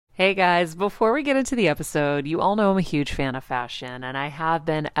Hey guys, before we get into the episode, you all know I'm a huge fan of fashion, and I have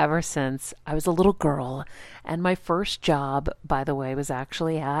been ever since I was a little girl. And my first job, by the way, was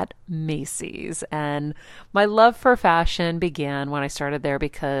actually at Macy's. And my love for fashion began when I started there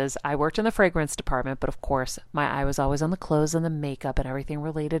because I worked in the fragrance department, but of course, my eye was always on the clothes and the makeup and everything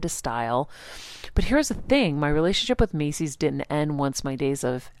related to style. But here's the thing, my relationship with Macy's didn't end once my days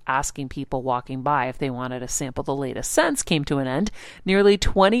of asking people walking by if they wanted to sample the latest scents came to an end. Nearly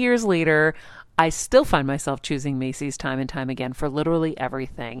 20 years later, I still find myself choosing Macy's time and time again for literally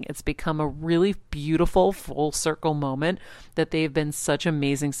everything. It's become a really beautiful full circle moment that they've been such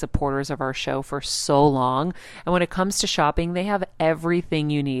amazing supporters of our show for so long. And when it comes to shopping, they have everything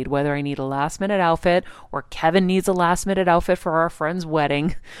you need, whether I need a last minute outfit or Kevin needs a last minute outfit for our friend's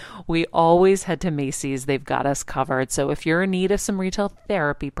wedding. We always head to Macy's. They've got us covered. So if you're in need of some retail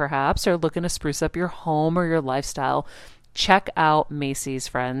therapy, perhaps, or looking to spruce up your home or your lifestyle, check out Macy's,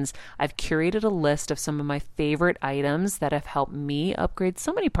 friends. I've curated a list of some of my favorite items that have helped me upgrade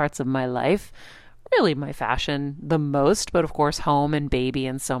so many parts of my life. Really my fashion the most, but of course home and baby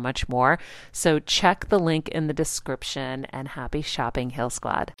and so much more. So check the link in the description and happy shopping, Hill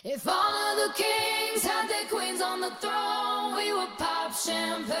Squad. If all of the kings had their queens on the throne, we would pop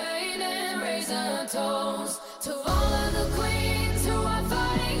champagne and raise a toast to all of the queens who are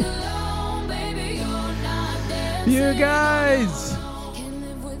fighting alone. Baby, you're not there. You guys,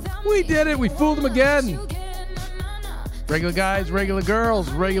 we did it. We fooled them again. Regular guys, regular girls,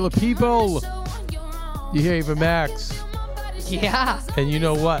 regular people. You hear Ava Max. Yeah. And you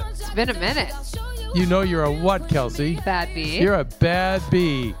know what? It's been a minute. You know you're a what, Kelsey? Bad bee. You're a bad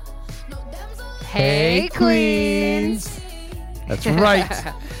bee. Hey, queens. That's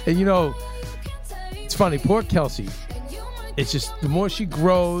right. And you know, it's funny. Poor Kelsey. It's just the more she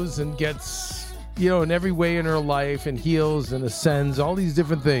grows and gets, you know, in every way in her life and heals and ascends, all these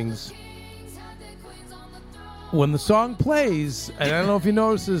different things. When the song plays, and I don't know if you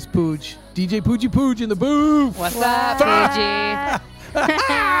notice this, Pooch, DJ Poochie Pooch in the booth. What's up, Poochie?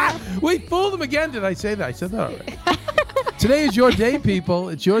 We fooled them again. Did I say that? I said that already. Today is your day, people.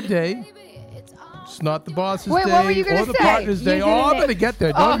 It's your day. It's not the boss's Wait, day what were you gonna or the say? partner's day. Oh, I'm going to get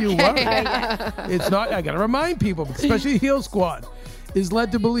there. Don't you worry. Okay. It's not. I got to remind people, especially Heel Squad, is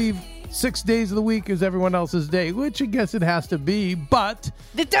led to believe 6 days of the week is everyone else's day, which I guess it has to be, but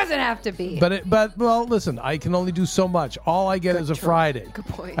It doesn't have to be. but well, listen, I can only do so much. All I get is a Friday. Good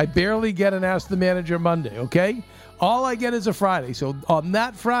point. I barely get an Ask the Manager Monday, okay? All I get is a Friday. So on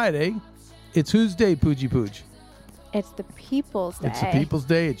that Friday, it's whose day, Poochie Pooch? It's the people's day. It's the people's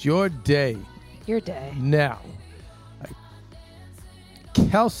day. It's your day. Your day. Now,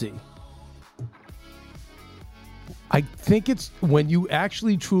 Kelsey, I think it's when you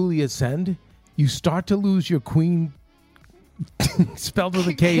actually truly ascend, you start to lose your queen, spelled with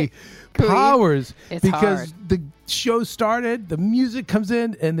a K, powers. It's because hard. the show started, the music comes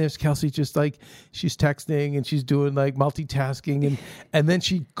in, and there's Kelsey just like, she's texting and she's doing like multitasking. And then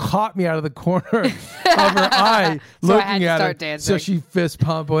she caught me out of the corner of her eye So I looking had to at start her. dancing. So she fist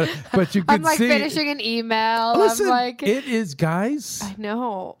pumped, but you could I'm like see. finishing an email. Listen, I'm like, it is, guys, I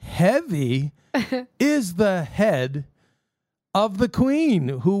know. heavy is the head of the queen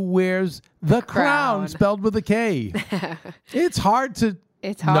who wears the crown, Crown. spelled with a K. It's hard to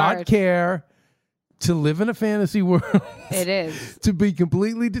It's not hard. care, to live in a fantasy world, It is. to be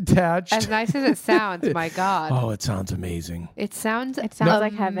completely detached. As nice as it sounds, my God. Oh, it sounds amazing. It sounds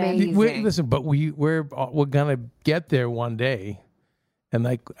like heaven. amazing. Listen, but we're gonna get there one day, and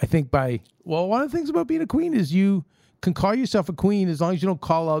like I think one of the things about being a queen is you can call yourself a queen as long as you don't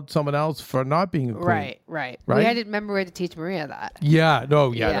call out someone else for not being a queen. Right. Right? We had to remember we had to teach Maria that. Yeah.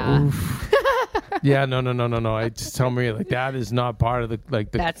 No. Yeah. Yeah. Oof. Yeah. No. I just tell Maria like that is not part of the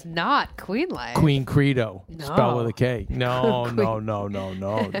That's not queen life. queen credo. No. Spelled with a K. No. No.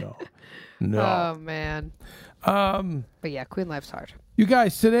 Oh man. But yeah, queen life's hard. You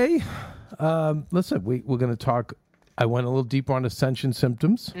guys today, listen. We're gonna talk. I went a little deeper on ascension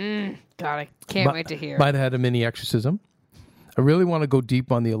symptoms. God, I can't wait to hear. Might have had a mini exorcism. I really want to go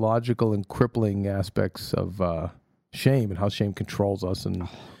deep on the illogical and crippling aspects of shame and how shame controls us, and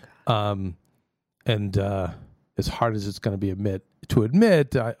as hard as it's going to be to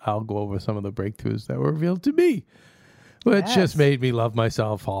admit, I'll go over some of the breakthroughs that were revealed to me, which just made me love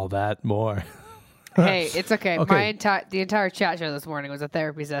myself all that more. Hey, it's okay. Okay. The entire chat show this morning was a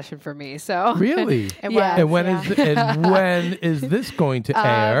therapy session for me. So Really? It Yeah. was. And when is this going to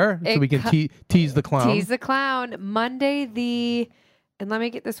air so we can tease the clown? Tease the clown. Monday and let me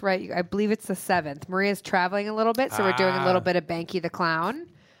get this right. I believe it's the 7th. Maria's traveling a little bit, so we're doing a little bit of Banky the Clown.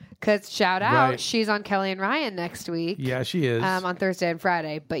 Because shout out, Right. she's on Kelly and Ryan next week. Yeah, she is. On Thursday and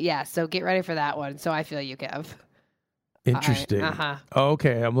Friday. But yeah, so get ready for that one. So I feel you, Kev. Interesting. Uh-huh.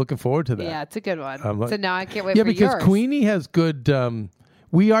 Okay, I'm looking forward to that. Yeah, it's a good one. I'm like- So now I can't wait Yeah, for because yours. Queenie has good.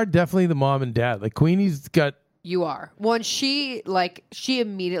 We are definitely the mom and dad. Like Queenie's got. You are. Well, and she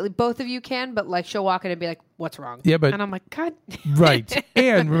immediately, both of you can, but like she'll walk in and be like, what's wrong? Yeah, but And I'm like, God. right.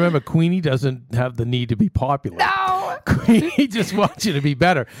 And remember, Queenie doesn't have the need to be popular. No. Queenie just wants you to be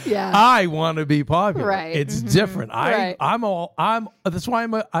better. Yeah. I want to be popular. Right. It's different. Right.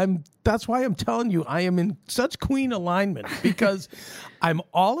 That's why I'm telling you I am in such Queen alignment because I'm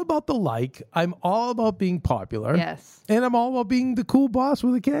all about the like. I'm all about being popular. Yes. And I'm all about being the cool boss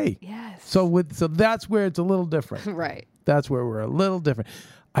with a K. Yes. So that's where it's a little different. Right. That's where we're a little different.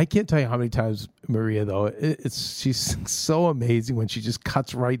 I can't tell you how many times Maria though she's so amazing when she just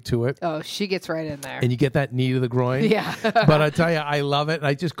cuts right to it, Oh, she gets right in there. and you get that knee to the groin. Yeah. But I tell you, I love it, and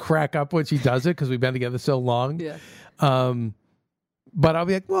I just crack up when she does it because we've been together so long. Yeah. But I'll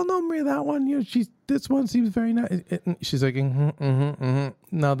be like, well, no, Maria, that one, this one seems very nice. She's like,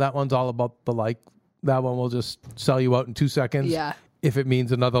 no, that one's all about the like. That one will just sell you out in 2 seconds. Yeah. If it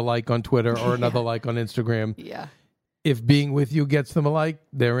means another like on Twitter or another like on Instagram. Yeah. If being with you gets them a like,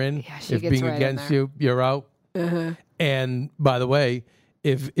 they're in. Yeah, she if gets being right in against there. you, you're out. Uh-huh. And by the way,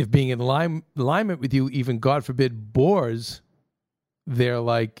 if being in alignment with you, even God forbid, bores, they're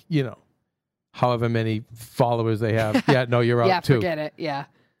like, however many followers they have. Yeah, no, you're out Yeah, too. forget it. Yeah.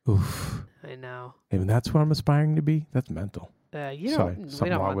 Oof. I know. And that's what I'm aspiring to be. That's mental. You Sorry, don't, we something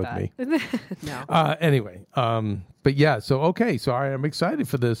don't wrong want with that. No. Anyway, but yeah, so okay, so I'm excited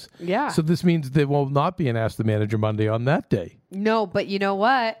for this. Yeah. So this means there will not be an Ask the Manager Monday on that day. No, but you know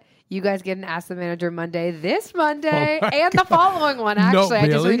what? You guys get an Ask the Manager Monday this Monday Oh my and the following one. No, Actually, I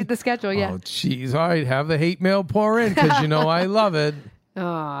just really? read the schedule. Yeah. Oh, jeez. All right, have the hate mail pour in because I love it.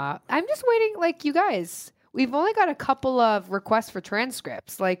 I'm just waiting. Like you guys, we've only got a couple of requests for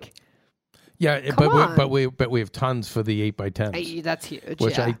transcripts. Like, Yeah, Come on. but we have tons for the 8x10s, that's huge.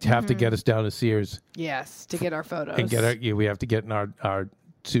 which yeah. I have to get us down to Sears Yes, to get our photos. and get we have to get in our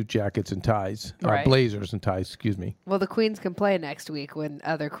suit jackets and ties, our Right. blazers and ties. Excuse me. Well, the queens can play next week when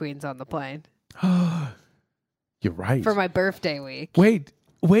other queens on the plane You're right. for my birthday week.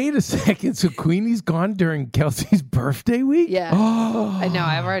 Wait a second. So Queenie's gone during Kelsey's birthday week? Yeah. Oh, I know.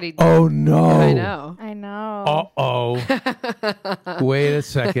 I've already. oh no. I know. I know. Uh-oh. Wait a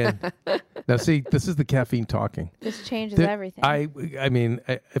second. Now, see, this is the caffeine talking. This changes Th- everything. I mean,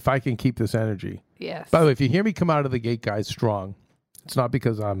 if I can keep this energy. Yes. By the way, if you hear me come out of the gate, guys, strong, it's not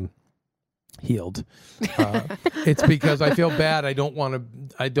because I'm healed. It's because I feel bad. I don't want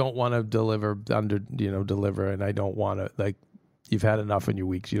to deliver, and I don't want to, like, you've had enough in your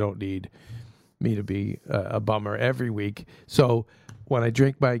weeks. You don't need me to be a bummer every week. So when I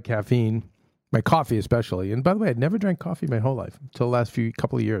drink my caffeine, my coffee especially, and by the way, I'd never drank coffee my whole life until the last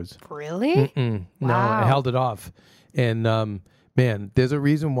couple of years. Really? No, I Wow. held it off. And man, there's a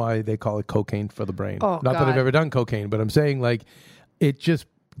reason why they call it cocaine for the brain. Oh, Not that I've God. ever done cocaine, but I'm saying like it just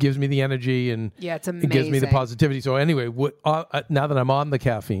gives me the energy and Yeah, it's it amazing. gives me the positivity. So anyway, now that I'm on the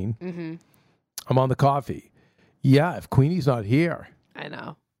caffeine, Mm-hmm. I'm on the coffee. Yeah, if Queenie's not here, I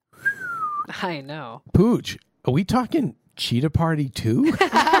know. I know. Pooch, are we talking Cheetah Party 2?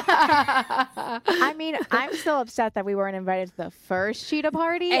 I mean, I'm still upset that we weren't invited to the first Cheetah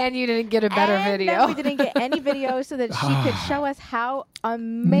party. And you didn't get a better and video. Then we didn't get any video so that she could show us how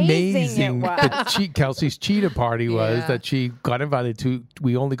amazing it was. The Kelsey's Cheetah Party was Yeah. that she got invited to.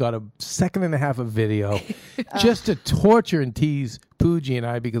 We only got a second and a half of video just to torture and tease Pooji and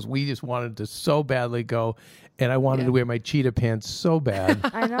I because we just wanted to so badly go. And I wanted to wear my cheetah pants so bad.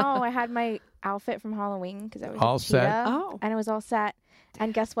 I know. I had my outfit from Halloween because I was All a set? cheetah, Oh. and it was all set.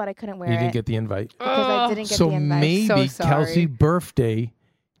 And guess what? I couldn't wear You it didn't get the invite. because I didn't get So the invite. maybe So sorry. Kelsey birthday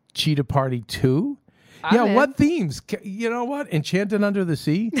Cheetah Party 2? I'm Yeah, in. what themes? You know what? Enchanted Under the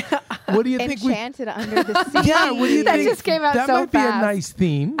Sea? What do you think we... Enchanted under the sea. Yeah, what do you That think? just came out that so might be a fast. nice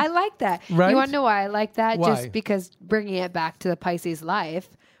theme. I like that. Right? You want to know why I like that? Why? Just because bringing it back to the Pisces life,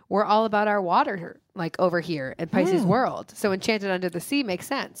 we're all about our water, like over here in Pisces world. So Enchanted Under the Sea makes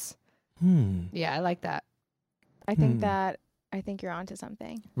sense. Yeah, I like that. I think you're onto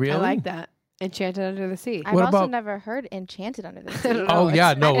something. Really? I like that. Enchanted Under the Sea. I've What also about- never heard Enchanted Under the I Sea. don't Oh, know.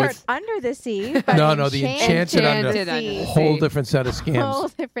 yeah, It's- no, I've heard it's Under the Sea. But No, the Enchanted Under Enchanted Under the whole Sea. different set of Whole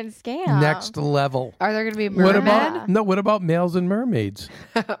scams. different scam. Next level. Are there going to be What mermen? about what about males and mermaids?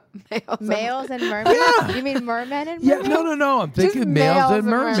 Males and mermaids? Yeah. You mean mermen and Yeah, mermaids? no. I'm thinking males males and and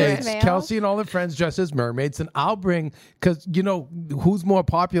mermaids. mermaids. Males? Kelsey and all her friends dress as mermaids, and I'll bring because who's more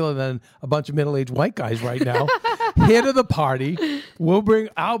popular than a bunch of middle-aged white guys right now? here to the party.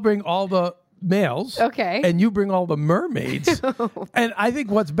 I'll bring all the males. Okay. And you bring all the mermaids. And I think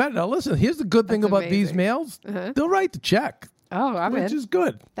what's better. Now, listen, here's the good thing That's about these amazing. males. They'll write the check, Oh, I'm which in. is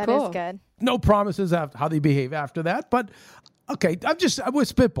good. That is Cool. good. No promises after how they behave after that. But, okay, we're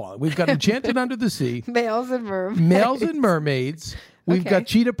spitballing. We've got Enchanted Under the Sea, Males and mermaids. Males and Mermaids. We've Okay. got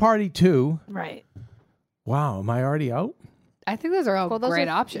Cheetah Party 2. Right. Wow, am I already out? I think those are all Well, those great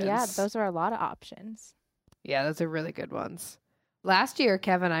are, options. Yeah, those are a lot of options. Yeah, those are really good ones. Last year,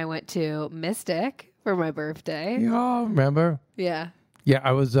 Kevin and I went to Mystic for my birthday. Yeah, remember? Yeah. Yeah,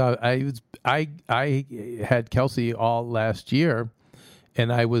 I had Kelsey all last year,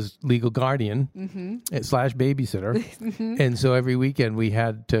 and I was legal guardian / babysitter, and so every weekend we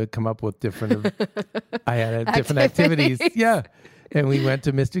had to come up with different. I had different activities. Yeah, and we went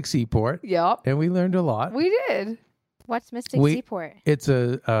to Mystic Seaport, Yep. and we learned a lot. We did. What's Mystic We- Seaport? It's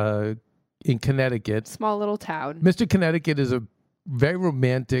in Connecticut. Small little town. Mystic, Connecticut is a very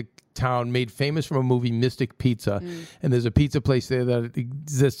romantic town made famous from a movie, Mystic Pizza. And there's a pizza place there that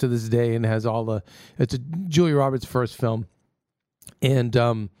exists to this day and has it's a Julia Roberts' first film.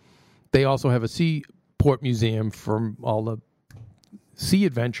 And they also have a seaport museum from all the sea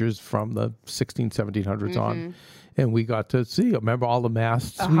adventures from the 1700s on. And we got to see, remember all the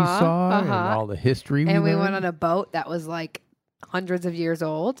masts we saw and all the history And we learned? went on a boat that was like hundreds of years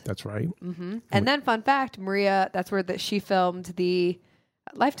old. That's right. And then, fun fact, Maria, that's where she filmed the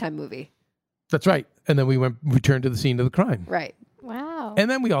Lifetime movie. That's right. And then we returned to the scene of the crime. Right. Wow. And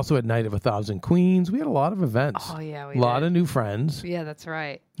then we also had Night of 1,000 Queens. We had a lot of events. Oh, yeah. A lot of new friends. Yeah, that's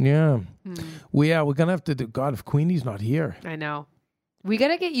right. Yeah. We're going to have to do, God, if Queenie's not here. I know. We got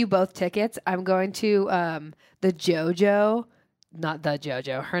to get you both tickets. I'm going to the JoJo, not the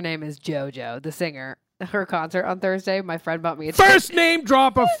JoJo. Her name is JoJo, the singer. Her concert on Thursday. My friend bought me a ticket. First name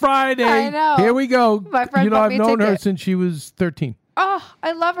drop of Friday. I know. Here we go. My friend bought I've me a known her ticket. since she was 13. Oh,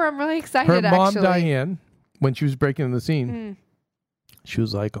 I love her. I'm really excited, Her mom, actually. Diane, when she was breaking in the scene, she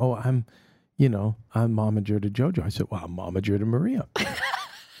was like, oh, I'm momager to JoJo. I said, well, I'm momager to Maria.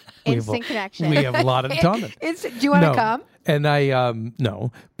 Instant connection. We have a lot in common. Do you want to No. come? And I,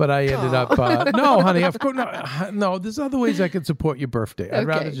 no, but I ended up, no, honey, of course, no, there's other ways I can support your birthday. I'd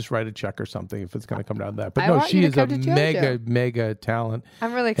rather Okay. just write a check or something if it's going to come down to that. But I no, want she you to is a come to JoJo. mega talent.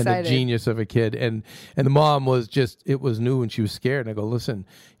 I'm really And a excited. genius of a kid. And the mom was it was new and she was scared. And I go, listen,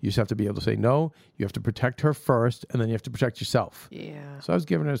 you just have to be able to say no. You have to protect her first and then you have to protect yourself. Yeah. So I was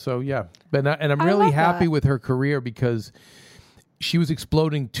giving her, and I'm I really love happy that. with her career because she was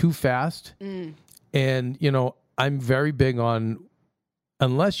exploding too fast. And, I'm very big on,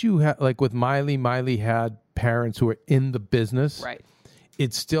 unless you have, like with Miley had parents who are in the business. Right.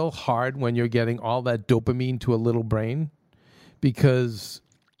 It's still hard when you're getting all that dopamine to a little brain because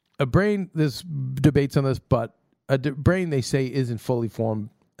a brain, there's debates on this, but a brain, they say, isn't fully formed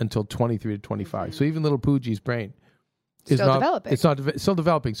until 23 to 25. So even little Pooji's brain is Still not developing. It's not still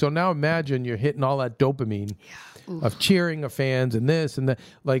developing. So now imagine you're hitting all that dopamine of cheering of fans and this and that,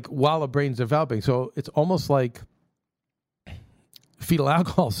 like while a brain's developing. So it's almost like fetal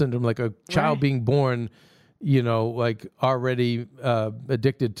alcohol syndrome, like a child Right. being born, like already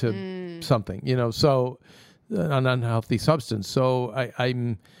addicted to something, so an unhealthy substance. So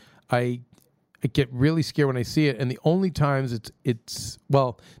I get really scared when I see it. And the only times it's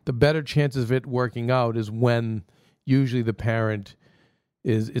the better chances of it working out is when usually the parent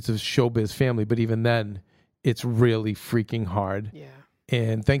it's a showbiz family, but even then it's really freaking hard. Yeah.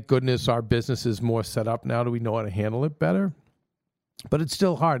 And thank goodness our business is more set up now that we know how to handle it better. But it's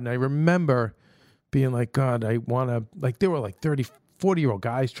still hard. And I remember being like, God, I want to, like, there were like 30, 40-year-old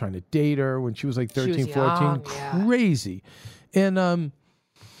guys trying to date her when she was like 13, was 14. young, yeah. Crazy. And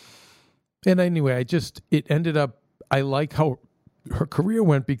anyway, it ended up, I like how her career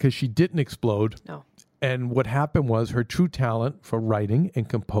went because she didn't explode. No. And what happened was her true talent for writing and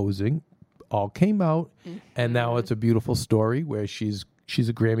composing all came out, and now it's a beautiful story where she's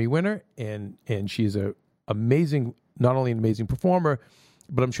a Grammy winner and she's a amazing, not only an amazing performer,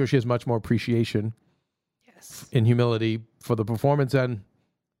 but I'm sure she has much more appreciation and humility for the performance end.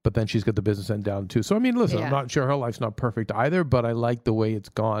 But then she's got the business end down too. So I mean, listen, Yeah. I'm not sure her life's not perfect either, but I like the way it's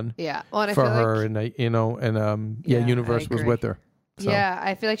gone Yeah. Well, and I for feel her, like, and Yeah, Universe I was agree. with her. So. Yeah,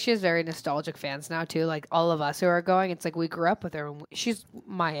 I feel like she has very nostalgic fans now too. Like all of us who are going, it's like we grew up with her. And she's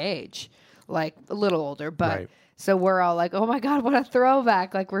my age, like a little older, but Right. so we're all like, "Oh my god, what a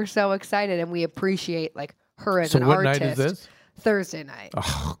throwback!" Like we're so excited, and we appreciate like her as So an what artist. night is this? Thursday night.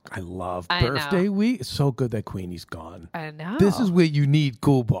 Oh, I love I know. birthday week. It's so good that Queenie's gone. I know. This is where you need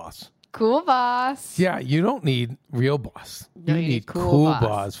Cool Boss. Cool boss. Yeah, you don't need real boss. No, you you need need cool cool boss.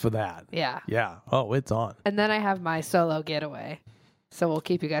 boss for that. Yeah. Yeah. Oh, it's on. And then I have my solo getaway. So we'll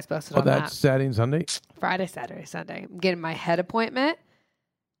keep you guys posted Oh, on that's that. Saturday and Sunday? Friday, Saturday, Sunday. I'm getting my head appointment,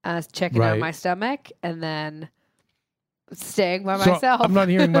 checking out Right. my stomach, and then staying by So myself. I'm not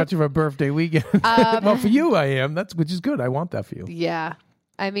hearing much of a birthday weekend. Well, for you, I am. Which is good. I want that for you. Yeah.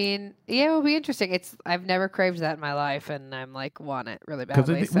 I mean, yeah, it will be interesting. I've never craved that in my life, and I'm like, want it really Because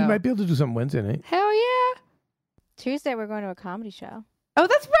badly. we might be able to do something Wednesday night. Hell yeah. Tuesday we're going to a comedy show. Oh,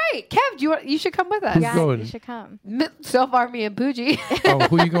 that's right. Kev, you should come with us. Who's Yeah, going? you should come. So far, me and Pooji. Oh,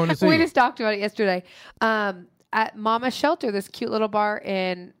 who are you going to see? We just talked about it yesterday. At Mama's Shelter, this cute little bar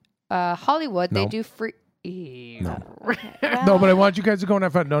in Hollywood, they Nope. do free. No. Well, No, but I want you guys to go and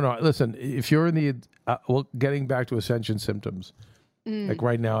have fun. No. Listen, if you're in the, well, getting back to ascension symptoms, like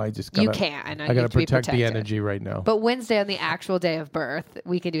right now, I just gotta, You can't. I know. I you got to have to be protect the protected. energy right now. But Wednesday, on the actual day of birth,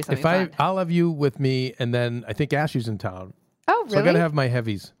 we can do something If fun. I'll have you with me, and then I think Ashley's in town, Oh, so I really? got to have my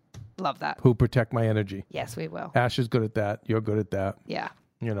heavies Love that. who protect my energy. Yes, we will. Ash is good at that. You're good at that. Yeah.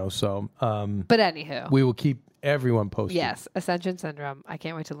 So But anywho, we will keep everyone posted. yes, Ascension Syndrome. I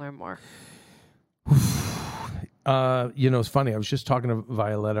can't wait to learn more. It's funny. I was just talking to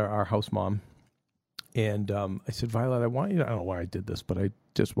Violetta, our house mom, and I said, Violetta, I want you to, I don't know why I did this, but I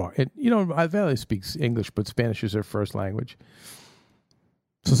just want, and Violetta speaks English, but Spanish is her first language.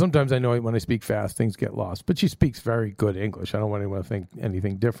 So sometimes I know when I speak fast, things get lost, but she speaks very good English. I don't want anyone to think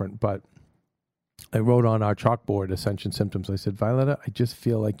anything different, but I wrote on our chalkboard Ascension Symptoms. I said, Violetta, I just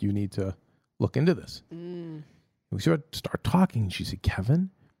feel like you need to look into this. Mm. We start talking, and she said, Kevin,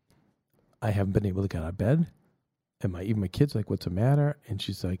 I haven't been able to get out of bed. And even my kids like, what's the matter? And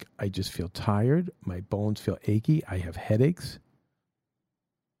she's like, I just feel tired. My bones feel achy. I have headaches.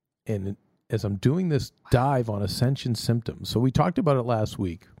 And as I'm doing this dive on Ascension Symptoms, so we talked about it last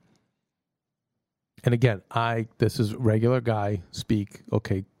week. And again, this is regular guy speak.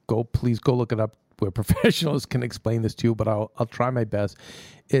 Okay, please go look it up where professionals can explain this to you, but I'll try my best.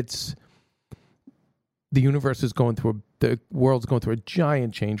 It's the universe is going through, the world's going through a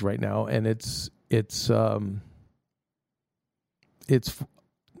giant change right now, and it's not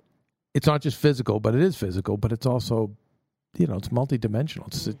just physical, but it is physical, but it's also, it's multidimensional.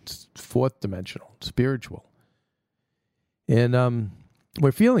 It's fourth dimensional, spiritual. And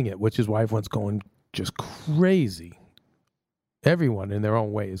we're feeling it, which is why everyone's going just crazy. Everyone in their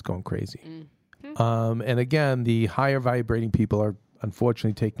own way is going crazy. Mm-hmm. And again, the higher vibrating people are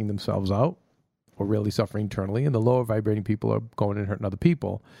unfortunately taking themselves out or really suffering internally, and the lower vibrating people are going and hurting other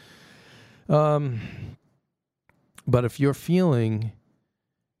people. But if you're feeling,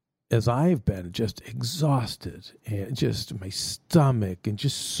 as I've been, just exhausted and just my stomach and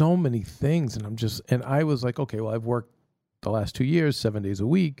just so many things, and I was like, okay, well, I've worked the last 2 years, 7 days a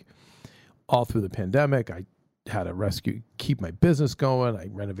week, all through the pandemic. I had to keep my business going. I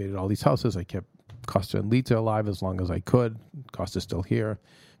renovated all these houses. I kept Costa and Lita alive as long as I could. Costa's still here.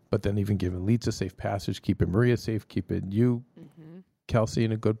 But then even giving Lita safe passage, keeping Maria safe, keeping you, Kelsey,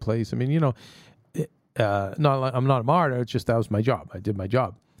 in a good place. I mean, I'm not a martyr. It's just that was my job. I did my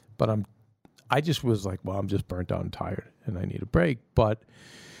job. But I just was like, well, I'm just burnt out and tired, and I need a break. But,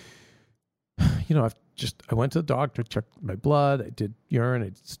 I went to the doctor, checked my blood, I did urine, I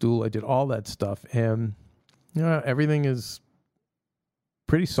did stool, I did all that stuff. And, everything is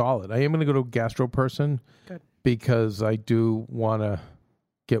pretty solid. I am going to go to a gastro person. Good. Because I do want to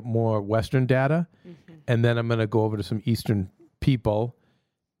get more Western data. Mm-hmm. And then I'm going to go over to some Eastern people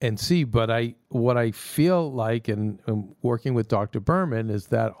and see. But what I feel like, and working with Dr. Berman, is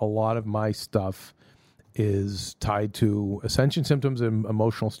that a lot of my stuff is tied to ascension symptoms and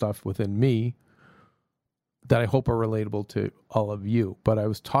emotional stuff within me that I hope are relatable to all of you. But I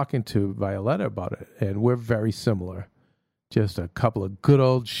was talking to Violetta about it, and we're very similar. Just a couple of good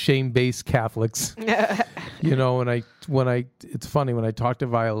old shame-based Catholics. And it's funny when I talk to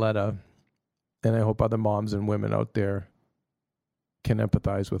Violetta, and I hope other moms and women out there can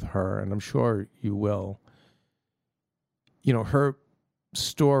empathize with her, and I'm sure you will. Her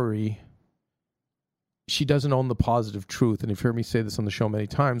story, she doesn't own the positive truth. And you've heard me say this on the show many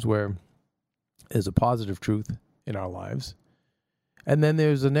times, where there's a positive truth in our lives, and then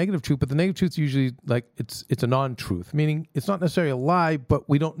there's a negative truth, but the negative truth is usually like it's a non-truth, meaning it's not necessarily a lie, but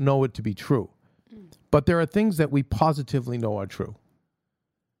we don't know it to be true. But there are things that we positively know are true.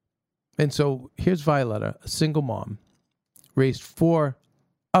 And so here's Violetta, a single mom, raised 4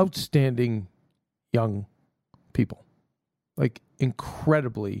 outstanding young people, like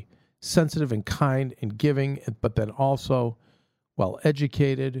incredibly sensitive and kind and giving, but then also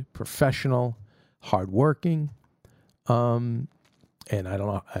well-educated, professional, hardworking. And I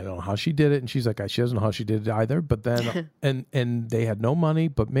don't know how she did it. And she's like, she doesn't know how she did it either. But then, and they had no money,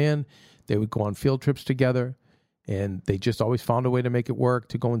 but man, they would go on field trips together, and they just always found a way to make it work,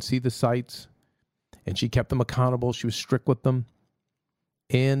 to go and see the sites. And she kept them accountable. She was strict with them,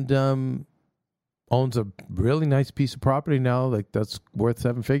 and owns a really nice piece of property now, like that's worth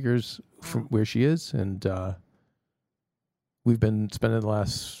 7 figures from where she is. And we've been spending the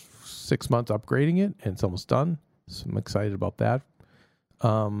last 6 months upgrading it, and it's almost done. So I'm excited about that.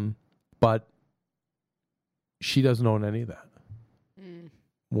 But she doesn't own any of that.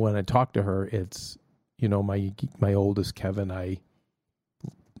 When I talk to her, it's, my oldest, Kevin, I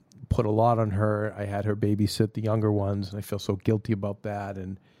put a lot on her. I had her babysit the younger ones, and I feel so guilty about that.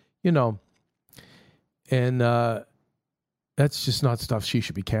 And, that's just not stuff she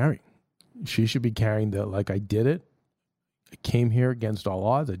should be carrying. She should be carrying like, I did it. I came here against all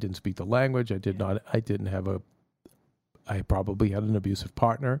odds. I didn't speak the language. I probably had an abusive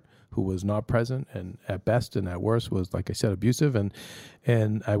partner who was not present, and at best and at worst was, like I said, abusive. And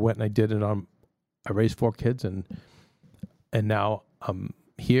I went and I did it I raised 4 kids, and now I'm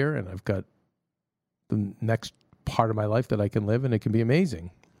here, and I've got the next part of my life that I can live, and it can be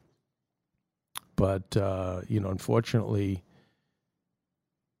amazing. But, unfortunately,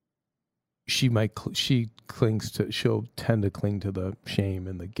 she'll tend to cling to the shame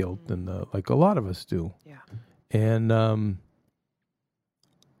and the guilt and like a lot of us do. Yeah. And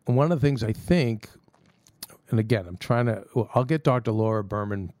one of the things I think, and again, I'll get Dr. Laura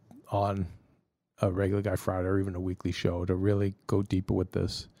Berman on a Regular Guy Friday or even a weekly show to really go deeper with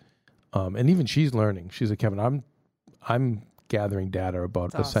this. And even she's learning. She's like, Kevin, I'm gathering data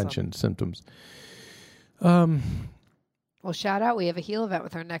about ascension symptoms. Well, shout out. We have a heal event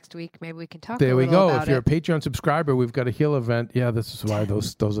with her next week. Maybe we can talk there a we little go. about If you're it. a Patreon subscriber, we've got a heal event. Yeah, this is why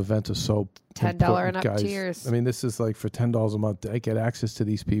those events are so $10 important, and up guys. tiers. I mean, this is like for $10 a month. I get access to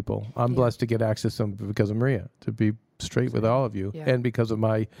these people. I'm blessed to get access to them because of Maria, to be straight with all of you, and because of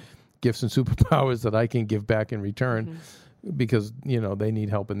my gifts and superpowers that I can give back in return, because they need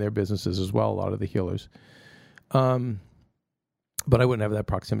help in their businesses as well. A lot of the healers, but I wouldn't have that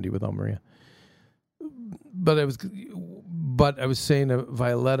proximity without Maria. But I was saying to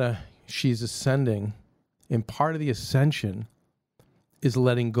Violetta, she's ascending, and part of the ascension is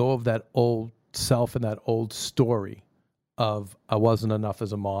letting go of that old self and that old story of I wasn't enough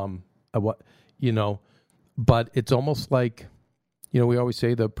as a mom. But it's almost like, we always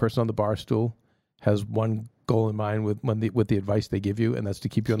say the person on the bar stool has one goal in mind with the advice they give you, and that's to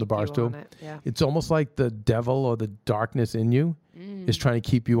keep you on the bar stool. It's almost like the devil or the darkness in you is trying to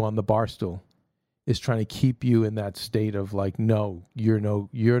keep you on the bar stool. Is trying to keep you in that state of like, no, you're no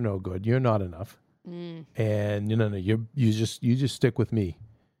good, you're not enough, and you just stick with me,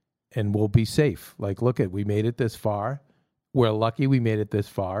 and we'll be safe. Like, look we made it this far. We're lucky we made it this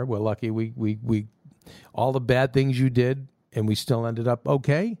far. We're lucky we all the bad things you did, and we still ended up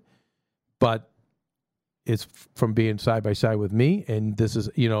okay. But it's from being side by side with me, and this is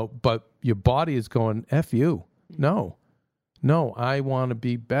But your body is going, F you, No, I want to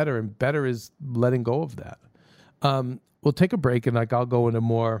be better, and better is letting go of that. We'll take a break, and I'll go into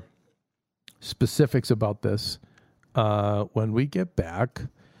more specifics about this when we get back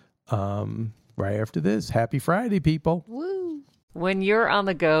right after this. Happy Friday, people. Woo. When you're on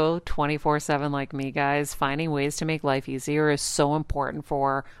the go 24/7 like me, guys, finding ways to make life easier is so important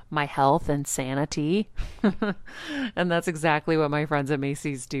for my health and sanity. And that's exactly what my friends at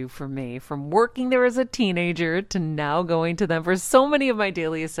Macy's do for me. From working there as a teenager to now going to them for so many of my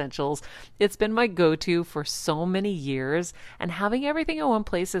daily essentials, it's been my go-to for so many years. And having everything in one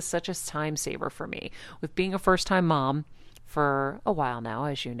place is such a time saver for me. With being a first-time mom, for a while now,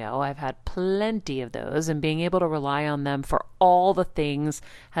 as you know, I've had plenty of those, and being able to rely on them for all the things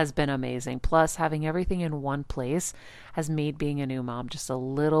has been amazing. Plus, having everything in one place has made being a new mom just a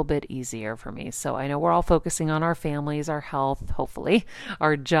little bit easier for me. So I know we're all focusing on our families, our health, hopefully,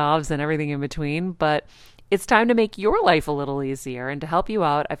 our jobs and everything in between, but it's time to make your life a little easier. And to help you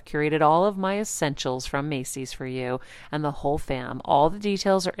out, I've curated all of my essentials from Macy's for you and the whole fam. All the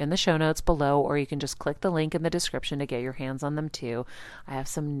details are in the show notes below, or you can just click the link in the description to get your hands on them too. I have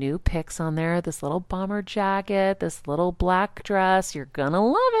some new picks on there. This little bomber jacket, this little black dress. You're gonna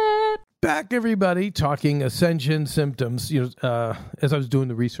love it. Back, everybody, talking ascension symptoms. As I was doing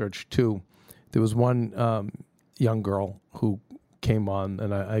the research too, there was one young girl who came on,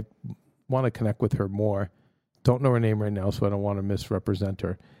 and I want to connect with her more. Don't know her name right now, so I don't want to misrepresent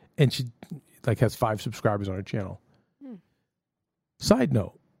her. And she has 5 subscribers on her channel. Side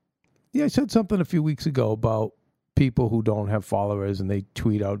note, I said something a few weeks ago about people who don't have followers and they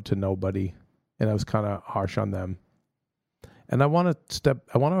tweet out to nobody, and I was kind of harsh on them. And I want to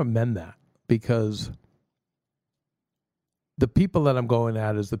amend that, because the people that I'm going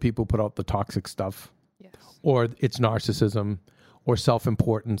at is the people who put out the toxic stuff, Yes. or it's narcissism or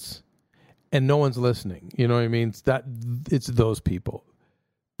self-importance, and no one's listening. You know what I mean? It's those people.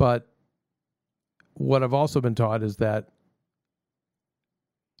 But what I've also been taught is that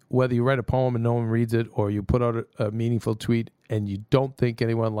whether you write a poem and no one reads it, or you put out a meaningful tweet and you don't think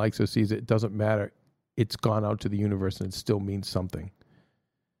anyone likes or sees it, it doesn't matter. It's gone out to the universe and it still means something.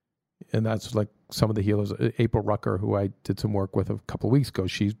 And that's like some of the healers. April Rucker, who I did some work with a couple of weeks ago,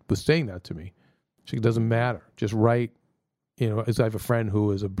 she was saying that to me. She said, it doesn't matter. Just write. You know, as I have a friend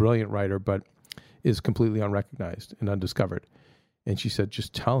who is a brilliant writer, but is completely unrecognized and undiscovered. And she said,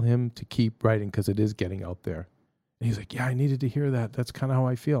 just tell him to keep writing, because it is getting out there. And he's like, yeah, I needed to hear that. That's kind of how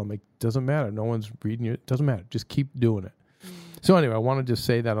I feel. I'm like, doesn't matter. No one's reading you. It doesn't matter. Just keep doing it. So anyway, I want to just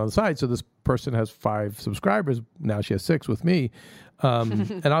say that on the side. So this person has 5 subscribers. Now she has 6 with me.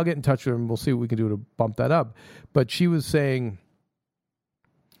 And I'll get in touch with her and we'll see what we can do to bump that up. But she was saying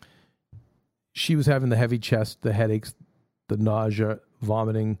she was having the heavy chest, the headaches, the nausea,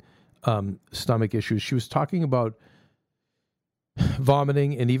 vomiting, stomach issues. She was talking about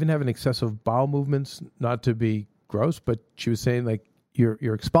vomiting and even having excessive bowel movements, not to be gross, but she was saying, like, you're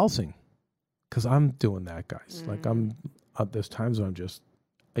expulsing, because I'm doing that, guys. Like, I'm there's times when I'm just,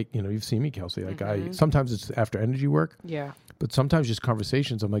 like, you know, you've seen me, Kelsey. Like, sometimes it's after energy work, Yeah. but sometimes just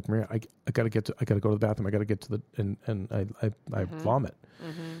conversations. I'm like, Maria, I gotta go to the bathroom. I gotta get to the and I vomit.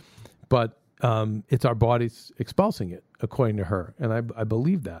 But it's our bodies expulsing it, according to her, and I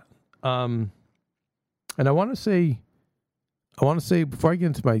believe that. And I want to say before I get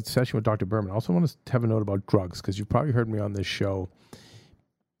into my session with Dr. Berman, I also want to have a note about drugs, because you've probably heard me on this show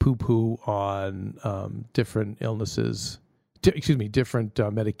poo-poo on different illnesses, different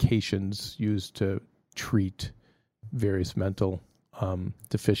medications used to treat various mental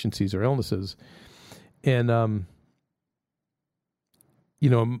deficiencies or illnesses. And, you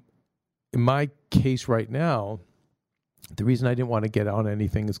know, in my case right now, the reason I didn't want to get on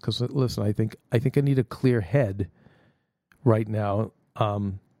anything is because, listen, I think I need a clear head right now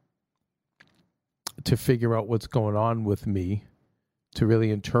to figure out what's going on with me, to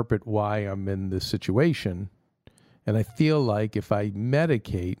really interpret why I'm in this situation. And I feel like if I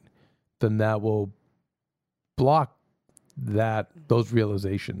medicate, then that will block those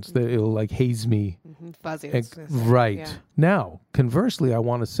realizations. That it'll like haze me. Fuzzy. Right. Yeah. Now, conversely, I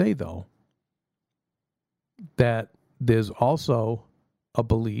want to say, though, that there's also a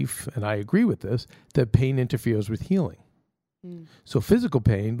belief, and I agree with this, that pain interferes with healing. So physical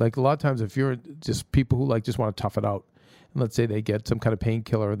pain, like a lot of times if you're just people who like just want to tough it out, and let's say they get some kind of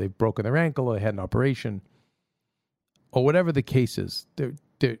painkiller, they've broken their ankle, or they had an operation, or whatever the case is,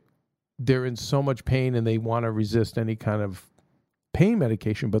 they're in so much pain and they want to resist any kind of pain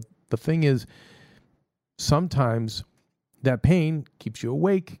medication. But the thing is, sometimes that pain keeps you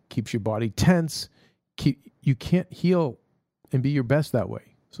awake, keeps your body tense. You can't heal and be your best that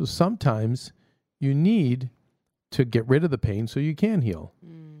way. So sometimes you need to get rid of the pain so you can heal.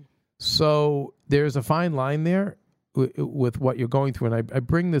 So there's a fine line there with what you're going through. And I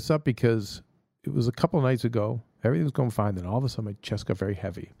bring this up because it was a couple of nights ago, everything was going fine. Then all of a sudden my chest got very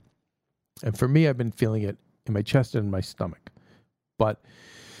heavy. And for me, I've been feeling it in my chest and in my stomach. But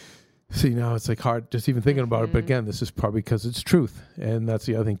see, now it's like hard just even thinking about it. But again, this is probably because it's truth. And that's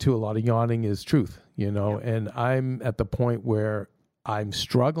the other thing too. A lot of yawning is truth, you know, and I'm at the point where I'm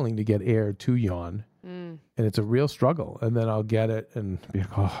struggling to get air to yawn. And it's a real struggle. And then I'll get it and be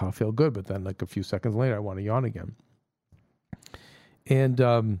like, oh, I'll feel good. But then like a few seconds later, I want to yawn again.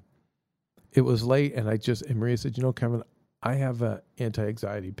 And it was late, and Maria said, you know, Kevin, I have an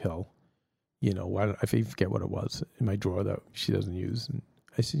anti-anxiety pill. You know, I forget what it was in my drawer that she doesn't use. And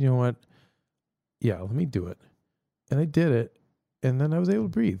I said, you know what? Yeah, let me do it. And I did it. And then I was able to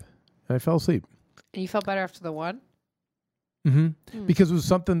breathe. And I fell asleep. And you felt better after the one? Because it was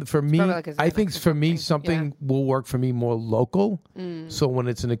something for me. Like I think for me, something will work for me more local. So when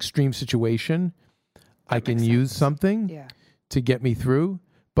it's an extreme situation, I can use something to get me through.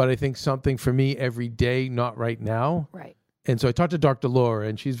 But I think something for me every day, not right now. Right. And so I talked to Dr. Laura,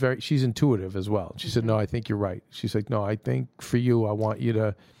 and she's intuitive as well. She said, no, I think you're right. She's like, no, I think for you, I want you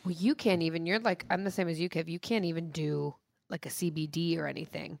to. Well, you can't even, you're like, I'm the same as you, Kev. You can't even do like a CBD or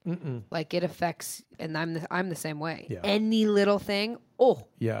anything. Like it affects, and I'm the same way. Yeah. Any little thing,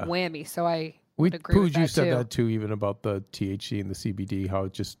 whammy. So I would agree with that you said too. that too, even about the THC and the CBD, how you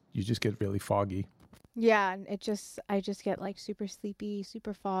just get really foggy. Yeah, and I just get like super sleepy,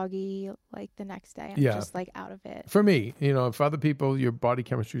 super foggy, like the next day. I'm just like out of it. For me, you know, for other people, your body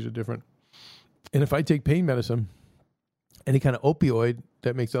chemistries are different. And if I take pain medicine, any kind of opioid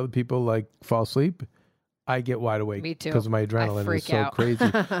that makes other people like fall asleep, I get wide awake. Me too. Because my adrenaline is so out. crazy.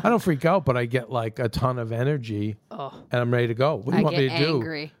 I don't freak out, but I get like a ton of energy and I'm ready to go. What do you want me to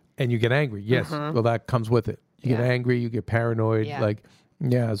angry. do? And you get angry. Yes. Well, that comes with it. You get angry, you get paranoid. Yeah. Like,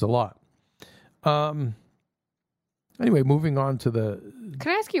 it's a lot. Anyway, moving on to the...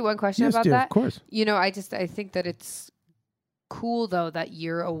 Can I ask you one question Yes, about dear, that? of course. You know, I think that it's cool though that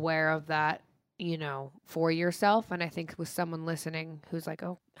you're aware of that, you know, for yourself. And I think with someone listening who's like,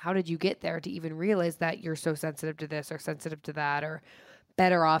 oh, how did you get there to even realize that you're so sensitive to this or sensitive to that, or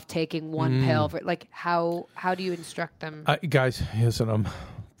better off taking one pill for, like, how do you instruct them? Guys, listen, I'm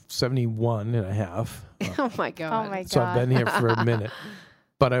 71 and a half. Oh my God. Oh my So I've God. been here for a minute.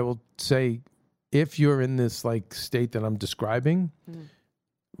 But I will say, if you're in this like state that I'm describing,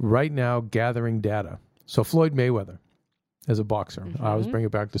 right now, gathering data. So Floyd Mayweather, as a boxer, I always bring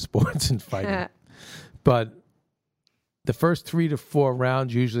it back to sports and fighting. But the first 3 to 4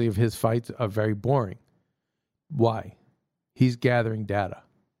 rounds usually of his fights are very boring. Why? He's gathering data.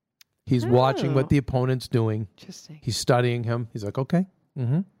 He's watching what the opponent's doing. Interesting. He's studying him. He's like, okay,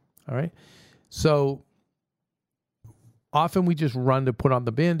 all right. So often we just run to put on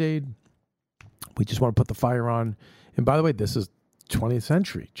the Band-Aid. We just want to put the fire on. And by the way, this is 20th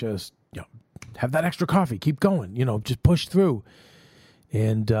century. Just, have that extra coffee. Keep going. Just push through.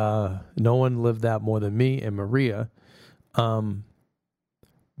 And no one lived that more than me and Maria.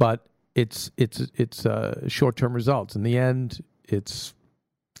 But it's short-term results. In the end, it's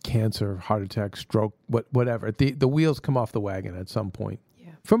cancer, heart attack, stroke, whatever. The wheels come off the wagon at some point.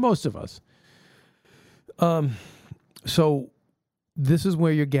 Yeah. For most of us. So this is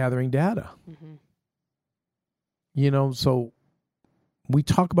where you're gathering data. So we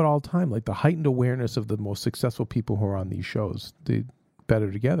talk about all the time, like the heightened awareness of the most successful people who are on these shows, the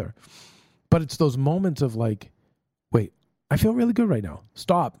Better Together. But it's those moments of like, wait, I feel really good right now.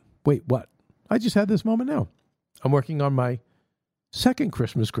 Stop. Wait, what? I just had this moment now. I'm working on my second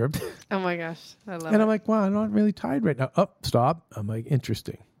Christmas script. Oh my gosh. I love it. And I'm like, wow, I'm not really tired right now. Oh, stop. I'm like,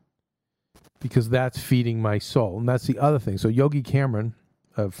 interesting. Because that's feeding my soul. And that's the other thing. So Yogi Cameron,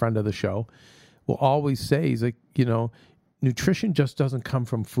 a friend of the show, will always say, he's like, nutrition just doesn't come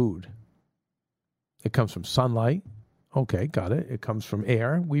from food. It comes from sunlight. Okay, got it. It comes from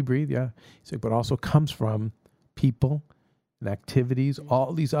air we breathe, yeah. He's like, but also comes from people and activities,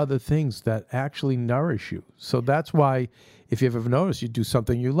 all these other things that actually nourish you. So that's why, if you've ever noticed, you do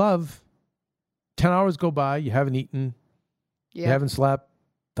something you love, 10 hours go by, you haven't eaten, you haven't slept.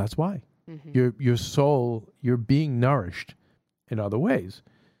 That's why. Your soul, you're being nourished in other ways.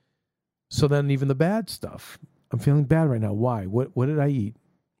 So then even the bad stuff, I'm feeling bad right now. Why? What did I eat?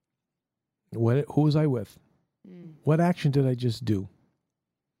 Who was I with? What action did I just do?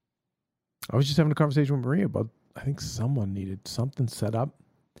 I was just having a conversation with Maria about, I think someone needed something set up.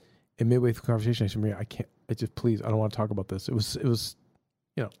 And midway through the conversation, I said, Maria, please, I don't want to talk about this. It was,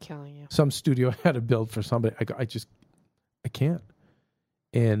 killing you. Some studio had to build for somebody. I can't.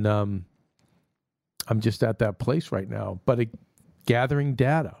 And I'm just at that place right now. But gathering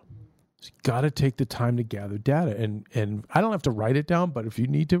data. So you got to take the time to gather data. And I don't have to write it down, but if you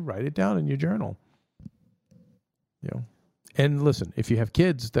need to, write it down in your journal. And listen, if you have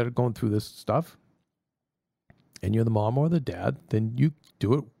kids that are going through this stuff and you're the mom or the dad, then you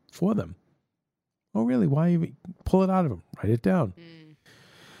do it for them. Oh, really? Why even pull it out of them? Write it down.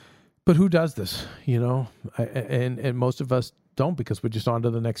 But who does this? And most of us don't, because we're just on to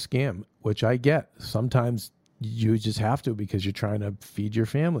the next scam, which I get. Sometimes you just have to because you're trying to feed your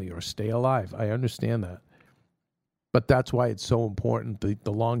family or stay alive. I understand that. But that's why it's so important.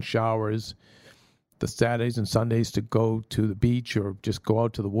 The long showers, the Saturdays and Sundays to go to the beach or just go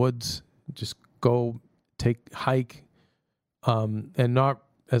out to the woods, just go hike, and not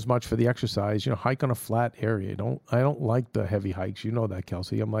as much for the exercise, hike on a flat area. I don't like the heavy hikes. You know that,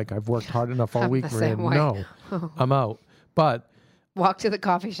 Kelsey. I'm like, I've worked hard enough all week. No, I'm out. But walk to the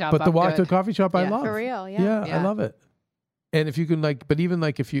coffee shop. But the walk to the coffee shop, I love. For real, yeah. I love it. And if you can but even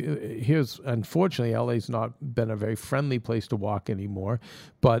if unfortunately, LA's not been a very friendly place to walk anymore.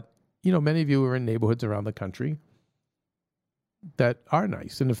 But, many of you are in neighborhoods around the country that are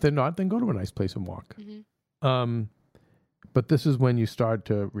nice. And if they're not, then go to a nice place and walk. But this is when you start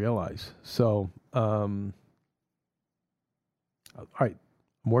to realize. So, all right,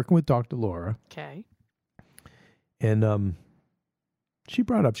 I'm working with Dr. Laura. Okay. And she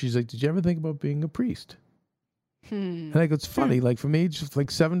brought up, she's like, did you ever think about being a priest? And I go, it's funny. Like for me, just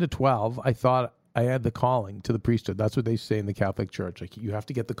like 7 to 12, I thought I had the calling to the priesthood. That's what they say in the Catholic Church. Like you have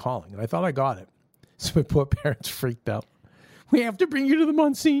to get the calling. And I thought I got it. So my poor parents freaked out. We have to bring you to the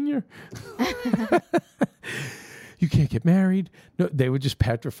Monsignor. you can't get married. No, they were just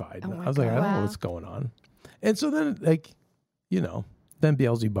petrified. Oh And my I was like, I don't know God. what's going on. And so then, like, then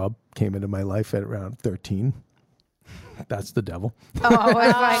Beelzebub came into my life at around 13. That's the devil. Oh, I was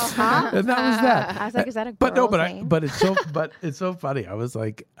like, huh? And that was that. I was like, is that a But no, girl's name? but it's so funny. I was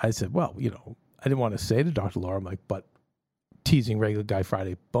like, I said, well, I didn't want to say to Dr. Laura, I'm like, but teasing Regular Guy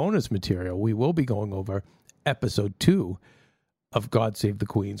Friday bonus material, we will be going over episode 2 of God Save the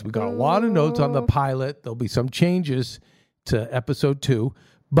Queens. We got a lot of notes on the pilot. There'll be some changes to episode 2.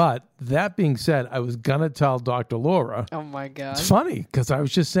 But that being said, I was going to tell Dr. Laura. Oh my God. It's funny because I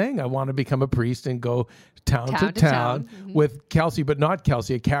was just saying I want to become a priest and go town to Town to town town. Mm-hmm. with Kelsey, but not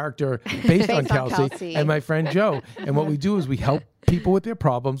Kelsey, a character based on on Kelsey, Kelsey. and my friend Joe. And what we do is we help people with their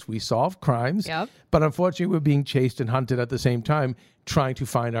problems. We solve crimes. Yep. But unfortunately, we're being chased and hunted at the same time, trying to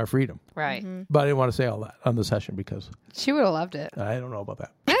find our freedom. Right. But I didn't want to say all that on the session because She would have loved it. I don't know about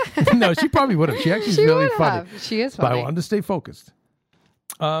that. No, she probably would have. She actually is She really would funny. have. She is But I funny. wanted to stay focused.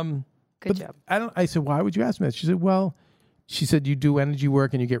 Good job. I said, why would you ask me that? She said, well, you do energy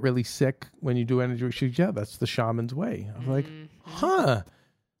work and you get really sick when you do energy work. She said, yeah, that's the shaman's way. I was like, huh.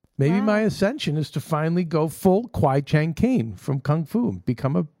 Maybe my ascension is to finally go full Kwai Chang Caine from Kung Fu,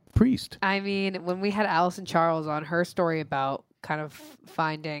 become a priest. I mean, when we had Allison Charles on, her story about kind of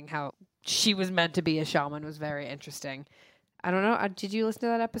finding how she was meant to be a shaman was very interesting. I don't know. Did you listen to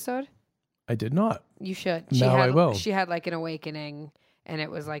that episode? I did not. You should. Now I will. She had like an awakening, and it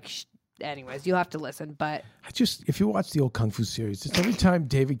was like, anyways, you'll have to listen. But If you watch the old Kung Fu series, it's every time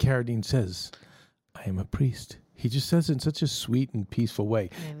David Carradine says, I am a priest. He just says it in such a sweet and peaceful way.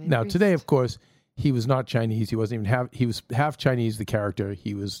 am a Now, priest. today, of course, he was not Chinese. He wasn't even he was half Chinese, the character.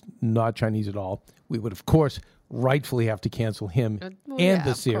 He was not Chinese at all. We would, of course, rightfully have to cancel him well, and yeah,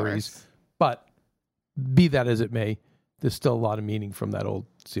 the of series. course. But be that as it may, there's still a lot of meaning from that old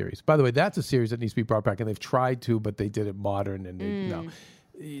series. By the way, that's a series that needs to be brought back, and they've tried to, but they did it modern, and no.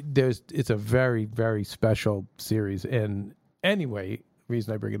 It's a very, very special series. And anyway, the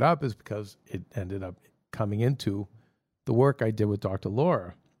reason I bring it up is because it ended up coming into the work I did with Dr.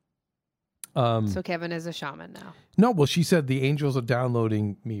 Laura. So Kevin is a shaman now. No, well, she said the angels are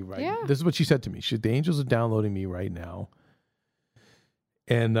downloading me right Yeah. now. This is what she said to me. The angels are downloading me right now.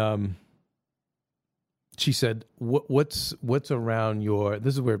 And she said, what's around your,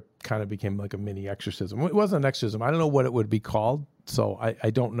 this is where it kind of became like a mini exorcism. It wasn't an exorcism. I don't know what it would be called. So I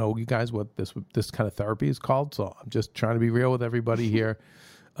don't know, you guys, what this kind of therapy is called. So I'm just trying to be real with everybody here.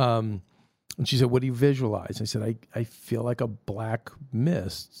 And she said, what do you visualize? I said, I feel like a black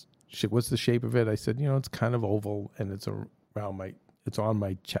mist. She said, what's the shape of it? I said, it's kind of oval and it's around it's on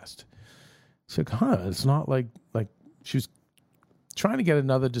my chest. She said, it's not like she was trying to get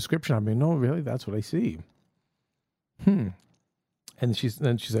another description. I mean, no, really, that's what I see. And she's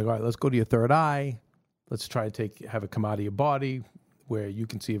like, all right, let's go to your third eye. Let's try to have it come out of your body where you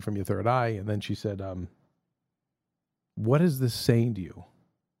can see it from your third eye. And then she said, what is this saying to you?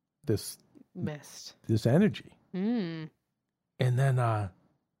 This energy. Mm. And then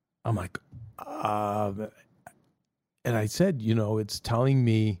I'm like, and I said, it's telling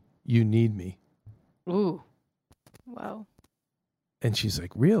me you need me. Ooh. Whoa. And she's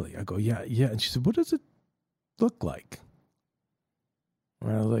like, really? I go, yeah. And she said, what does it look like?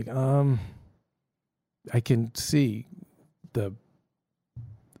 And I was like, I can see the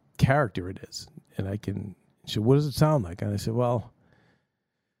character it is. And she said, what does it sound like? And I said,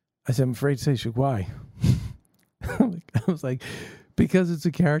 I'm afraid to say. She said, why? I was like, because it's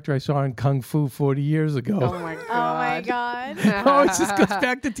a character I saw in Kung Fu 40 years ago. Oh my god. Oh my God. Oh, it just goes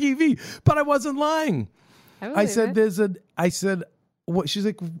back to TV. But I wasn't lying. I said, what? She's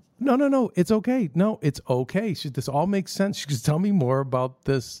like, no, it's okay. No, it's okay. This all makes sense. She goes, tell me more about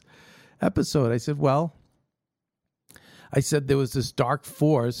this episode. I said, there was this dark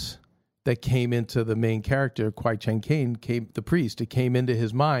force that came into the main character, Kwai Chang Caine, the priest. It came into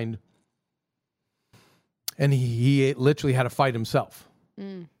his mind, and he literally had to fight himself.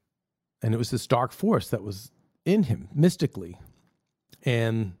 Mm. And it was this dark force that was in him, mystically.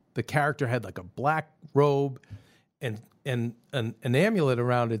 And the character had like a black robe and an amulet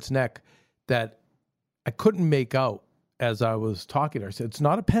around its neck that I couldn't make out as I was talking to her. I said, it's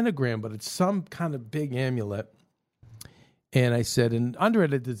not a pentagram, but it's some kind of big amulet. And I said, and under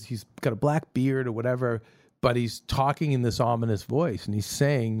it, he's got a black beard or whatever, but he's talking in this ominous voice, and he's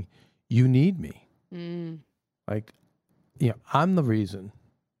saying, you need me. Mm. Like, I'm the reason,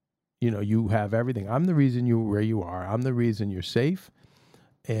 you have everything. I'm the reason you're where you are. I'm the reason you're safe.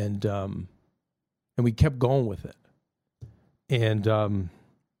 And we kept going with it. And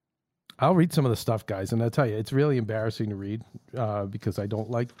I'll read some of the stuff, guys, and I'll tell you, it's really embarrassing to read because I don't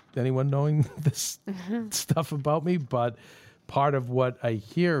like anyone knowing this stuff about me. But part of what I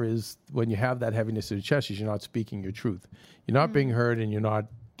hear is when you have that heaviness in your chest, is you're not speaking your truth. You're not being heard, and you're not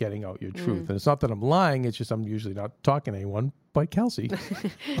getting out your truth. And it's not that I'm lying; it's just I'm usually not talking to anyone but Kelsey.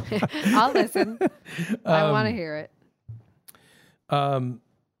 I'll listen. I want to hear it.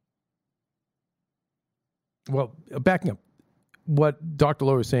 Well, backing up. What Dr.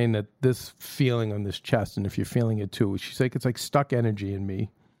 Laura was saying, that this feeling on this chest, and if you're feeling it too, she's like, it's like stuck energy in me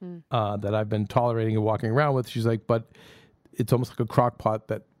that I've been tolerating and walking around with. She's like, but it's almost like a crock pot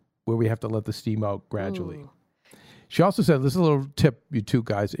where we have to let the steam out gradually. Ooh. She also said, this is a little tip, you two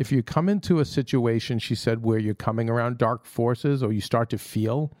guys. If you come into a situation, she said, where you're coming around dark forces or you start to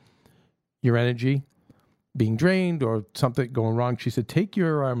feel your energy being drained or something going wrong, she said, take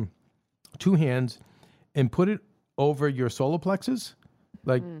your 2 hands and put it over your solar plexus,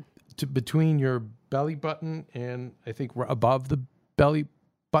 like between your belly button and I think above the belly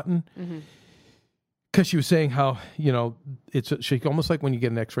button. Because she was saying how, it's almost like when you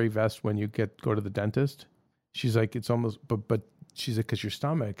get an x-ray vest when you go to the dentist. She's like, it's almost, but she's like, because your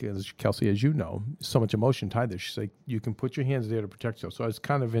stomach, as Kelsey, as you know, so much emotion tied there. She's like, you can put your hands there to protect yourself. So it's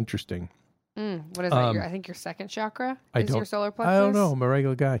kind of interesting. What is that? I think your second chakra is your solar plexus? I don't know. I'm a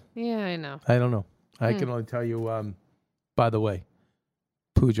regular guy. Yeah, I know. I don't know. I can only tell you, by the way,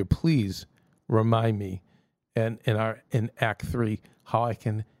 Pooja, please remind me in Act 3 how I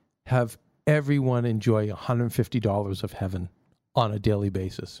can have everyone enjoy $150 of heaven on a daily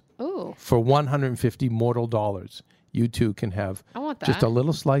basis. Ooh. For 150 mortal dollars, you too can have just a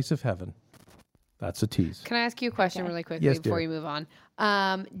little slice of heaven. That's a tease. Can I ask you a question really quickly before you move on?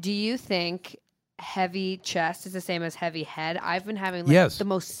 Do you think heavy chest is the same as heavy head? I've been having the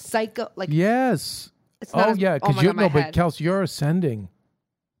most psycho yes. It's not but Kelsey, you're ascending.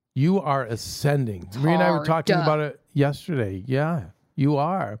 You are ascending. Maria and I were talking about it yesterday. Yeah, you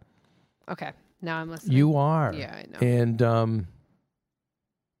are. Okay, now I'm listening. You are. Yeah, I know.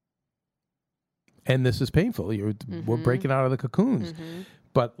 And this is painful. We're breaking out of the cocoons.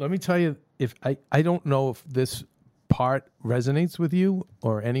 But let me tell you, if I don't know if this part resonates with you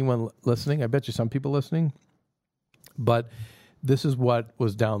or anyone listening. I bet you some people listening. But this is what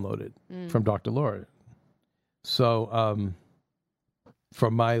was downloaded from Dr. Laura. So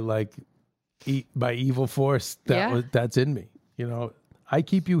from my my evil force that's in me. I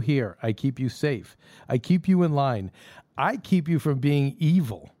keep you here. I keep you safe. I keep you in line. I keep you from being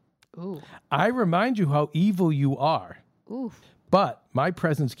evil. Ooh. I remind you how evil you are. Ooh. But my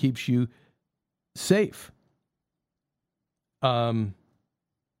presence keeps you safe. By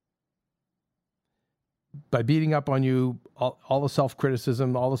beating up on you, all the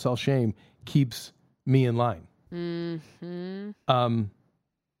self-criticism, all the self-shame keeps me in line. The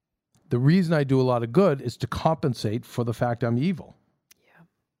reason I do a lot of good is to compensate for the fact I'm evil. Yeah.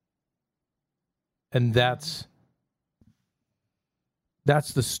 And that's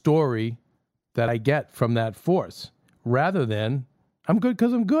the story that I get from that force, rather than I'm good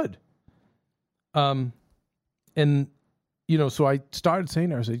because I'm good. And so I started saying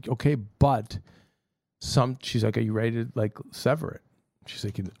to her, I said, okay, but she's like, are you ready to sever it? She's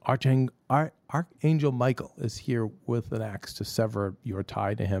like, Archangel Michael is here with an axe to sever your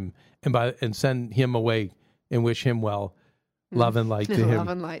tie to him and send him away and wish him well, love and light to him. Love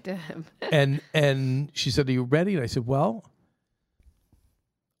and light to him. and she said, are you ready? And I said,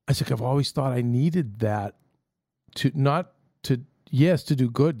 I've always thought I needed that to do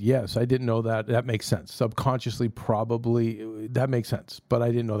good. Yes, I didn't know that. That makes sense. Subconsciously, probably, that makes sense. But I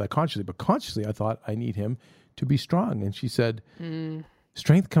didn't know that consciously. But consciously, I thought I need him to be strong. And she said,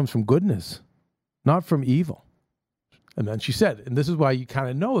 strength comes from goodness, not from evil. And then she said, and this is why you kind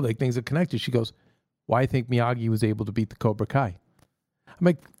of know things are connected. She goes, why I think Miyagi was able to beat the Cobra Kai. I'm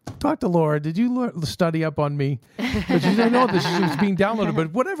like, Dr. Laura, did you study up on me? But she said, no, this is being downloaded.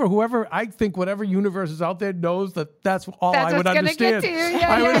 But whatever universe is out there knows that's all I would understand.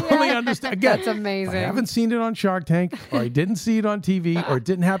 I would only understand. Again, that's amazing. I haven't seen it on Shark Tank, or I didn't see it on TV, or it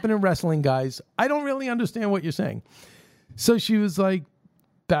didn't happen in wrestling, guys. I don't really understand what you're saying. So she was like,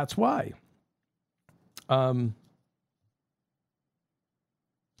 that's why. So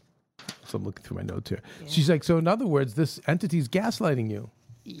I'm looking through my notes here. Yeah. She's like, so in other words, this entity's gaslighting you.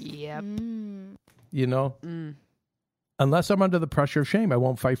 Yep. Unless I'm under the pressure of shame, I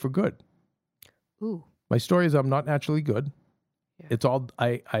won't fight for good. Ooh. My story is I'm not naturally good. Yeah. It's all,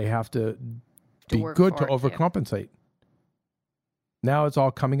 I have to be good to overcompensate. Now it's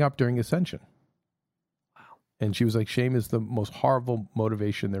all coming up during ascension. Wow. And she was like, shame is the most horrible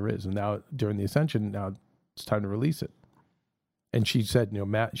motivation there is. And now during the ascension, now it's time to release it. And she said,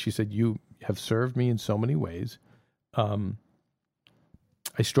 Matt, she said, you have served me in so many ways.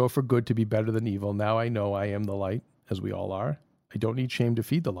 I strove for good to be better than evil. Now I know I am the light, as we all are. I don't need shame to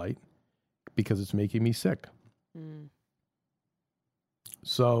feed the light because it's making me sick. Mm.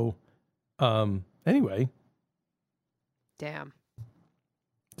 So, anyway. Damn.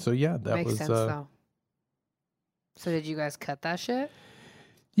 So, yeah, that Makes was... sense, though. So did you guys cut that shit?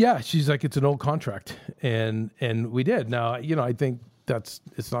 Yeah, she's like, it's an old contract. And we did. Now, I think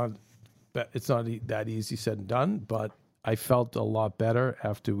it's not that easy said and done, but I felt a lot better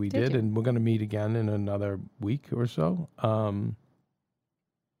after we did, and we're going to meet again in another week or so. And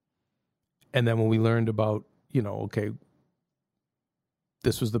then when we learned about, okay,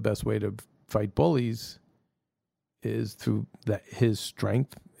 this was the best way to fight bullies is through his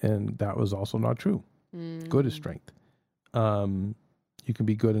strength, and that was also not true. Good is strength. You can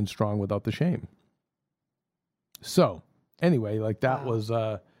be good and strong without the shame. So anyway, like that was,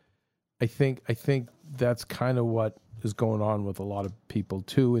 I think that's kind of what is going on with a lot of people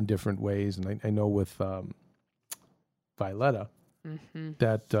too in different ways. And I know with Violetta,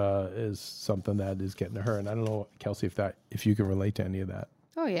 that is something that is getting to her. And I don't know, Kelsey, if you can relate to any of that.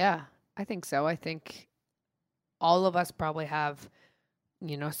 Oh, yeah. I think so. I think all of us probably have,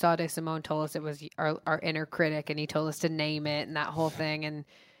 Sade Simone told us it was our inner critic, and he told us to name it and that whole thing. And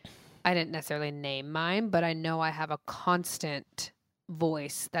I didn't necessarily name mine, but I know I have a constant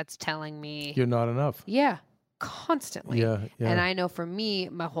voice that's telling me you're not enough. Yeah. Constantly. Yeah. And I know for me,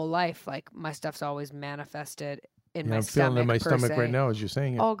 my whole life, like my stuff's always manifested in my I'm stomach. feeling in my stomach se. right now as you're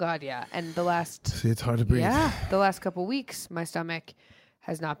saying it. Oh God, yeah. And the last See, it's hard to breathe. Yeah. The last couple weeks, my stomach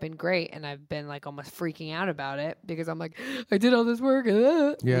has not been great, and I've been like almost freaking out about it because I'm like, I did all this work.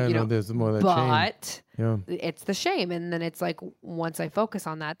 Yeah, there's more of that but shame. It's the shame. And then it's like once I focus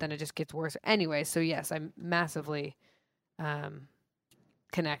on that, then it just gets worse. Anyway, so yes, I'm massively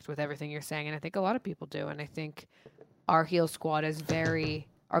connect with everything you're saying, and I think a lot of people do. And I think our Heal Squad are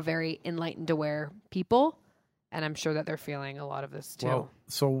very enlightened, aware people, and I'm sure that they're feeling a lot of this too. Well,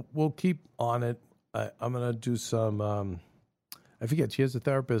 so we'll keep on it. I'm gonna do some. I forget. She has a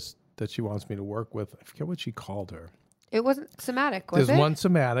therapist that she wants me to work with. I forget what she called her. It wasn't somatic, was it? There's one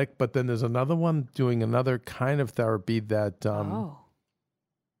somatic, but then there's another one doing another kind of therapy that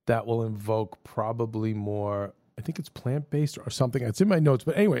that will invoke probably more. I think it's plant-based or something. It's in my notes.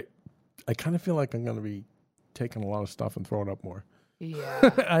 But anyway, I kind of feel like I'm going to be taking a lot of stuff and throwing up more.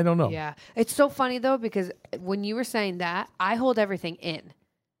 Yeah. I don't know. Yeah. It's so funny, though, because when you were saying that, I hold everything in.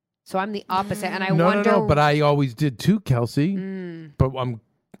 So I'm the opposite. And I wonder. No, but I always did too, Kelsey. But I'm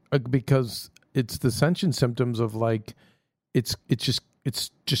because it's the ascension symptoms of like, it's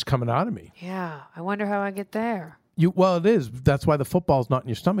just coming out of me. Yeah. I wonder how I get there. Well, it is. That's why the football's not in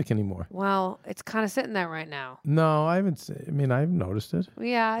your stomach anymore. Well, it's kind of sitting there right now. No, I haven't. I've noticed it.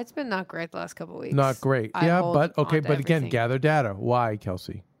 Yeah, it's been not great the last couple of weeks. Not great. Yeah, but okay. But again, everything. gather data. Why,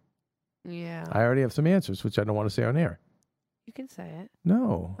 Kelsey? Yeah. I already have some answers, which I don't want to say on air. You can say it.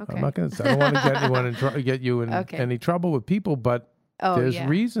 No, Okay. I'm not going to say. I don't want to get anyone get you in any trouble with people, but there's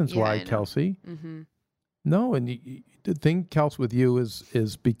reasons why, Kelsey. Mm-hmm. No, and the thing, Kelsey, with you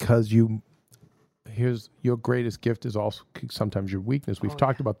is because you. Here's your greatest gift is also sometimes your weakness. We've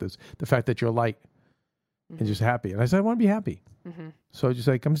talked about this. The fact that you're light and just happy. And I said, I want to be happy. Mm-hmm. So just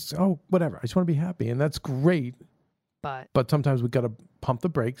like, whatever. I just want to be happy. And that's great. But sometimes we got to pump the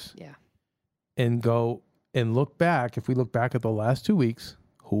brakes and go and look back. If we look back at the last 2 weeks,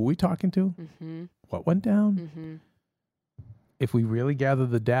 who are we talking to? Mm-hmm. What went down? Mm-hmm. If we really gather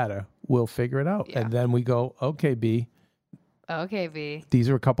the data, we'll figure it out. Yeah. And then we go, okay, B. Okay, V. These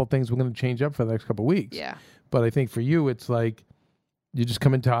are a couple things we're going to change up for the next couple of weeks. Yeah. But I think for you, it's like you just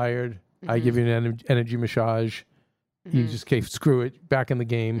come in tired. I give you an energy massage. You just, okay, screw it, back in the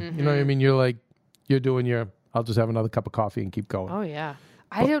game. You know what I mean? You're like, you're doing I'll just have another cup of coffee and keep going. Oh, yeah.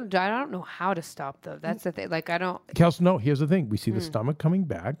 I don't know how to stop, though. That's the thing. Like, I don't. Kelsey, no, here's the thing. We see the stomach coming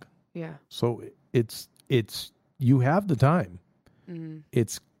back. Yeah. So it's you have the time.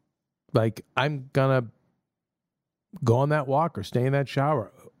 It's like, I'm going to go on that walk or stay in that shower,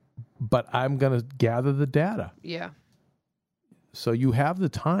 but I'm going to gather the data. Yeah. So you have the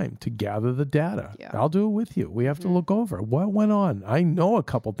time to gather the data. Yeah. I'll do it with you. We have to look over what went on. I know a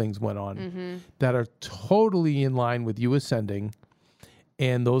couple things went on that are totally in line with you ascending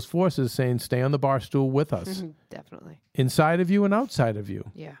and those forces saying, stay on the bar stool with us. Definitely. Inside of you and outside of you.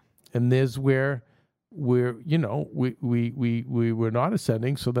 Yeah. And there's where we're not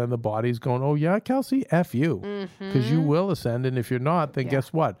ascending. So then the body's going, oh yeah, Kelsey, F you. Because you will ascend. And if you're not, then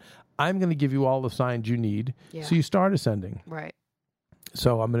guess what? I'm going to give you all the signs you need. Yeah. So you start ascending. Right.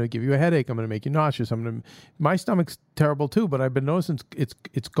 So I'm going to give you a headache. I'm going to make you nauseous. My stomach's terrible too, but I've been noticing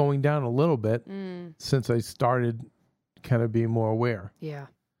it's going down a little bit since I started kind of being more aware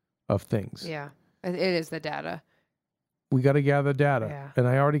of things. Yeah. It is the data. We got to gather data. Yeah. And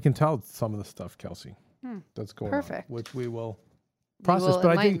I already can tell some of the stuff, Kelsey, that's going Perfect. on, which we will process.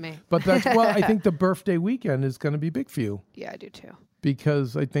 But I think the birthday weekend is going to be big for you. Yeah, I do too.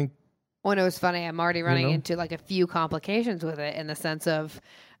 Because I think, When it was funny, I'm already running into like a few complications with it in the sense of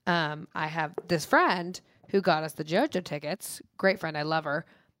I have this friend who got us the JoJo tickets. Great friend. I love her.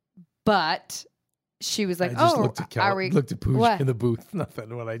 But she was like, I just looked at Pooch in the booth.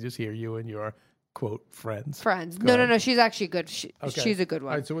 Nothing when I just hear you and your, quote, friends. No. She's actually good. She's a good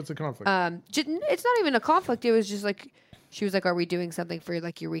one. All right, so what's the conflict? It's not even a conflict. It was just like, she was like, are we doing something for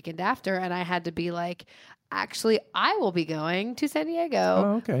like your weekend after? And I had to be like, actually, I will be going to San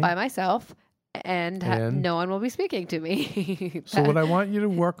Diego by myself, and no one will be speaking to me. So what I want you to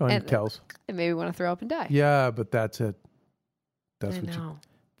work on, Kels. And maybe want to throw up and die. Yeah, but that's it.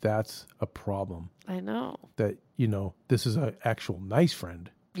 That's a problem. I know. That, this is an actual nice friend.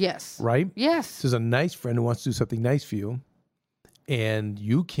 Yes. Right? Yes. This is a nice friend who wants to do something nice for you. And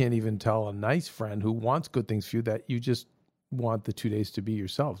you can't even tell a nice friend who wants good things for you that you just want the 2 days to be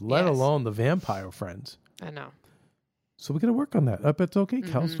yourself, let alone the vampire friends. I know. So we got to work on that. It's okay,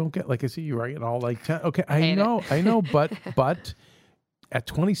 Kels. Don't get, like I see you writing all like 10. Okay, I know, but at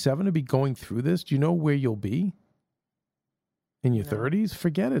 27 to be going through this, do you know where you'll be? In your 30s?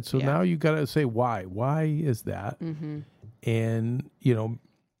 Forget it. So now you got to say why. Why is that? And,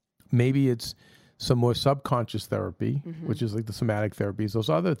 maybe it's some more subconscious therapy, which is like the somatic therapies. Those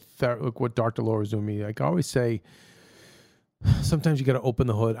other, like what Dr. Laura's doing me, like I always say, sometimes you got to open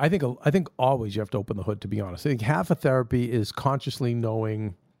the hood. I think always you have to open the hood, to be honest. I think half of therapy is consciously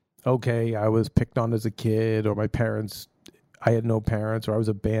knowing, okay, I was picked on as a kid, or I had no parents, or I was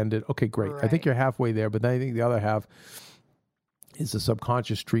abandoned. Okay, great. Right. I think you're halfway there, but then I think the other half is the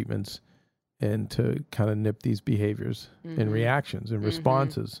subconscious treatments and to kind of nip these behaviors and reactions and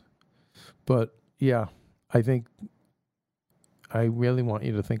responses. But yeah, I think I really want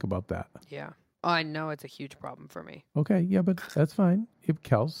you to think about that. Yeah. Oh, I know it's a huge problem for me. Okay, yeah, but that's fine.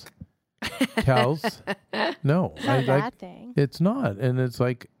 Kels, no. It's not a bad thing. It's not. And it's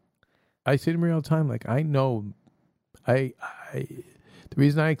like, I say to Maria all the time, like, I know, the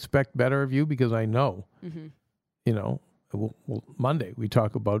reason I expect better of you, because I know, Monday we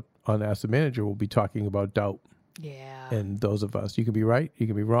talk about, on Ask the Manager, we'll be talking about doubt. Yeah. And those of us, you can be right, you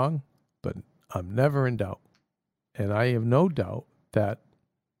can be wrong, but I'm never in doubt. And I have no doubt that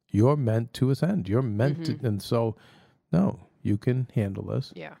you're meant to ascend. You're meant to, and so, no, you can handle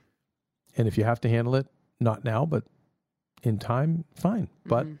this. Yeah. And if you have to handle it, not now, but in time, fine.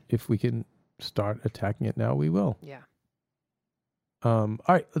 But if we can start attacking it now, we will. Yeah. All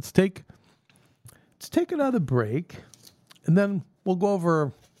right, let's take another break, and then we'll go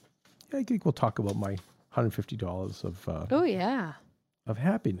over. I think we'll talk about my $150 of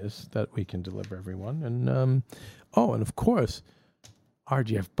happiness that we can deliver everyone, and and of course,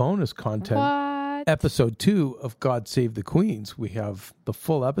 RGF bonus content. What? Episode 2 of God Save the Queens. We have the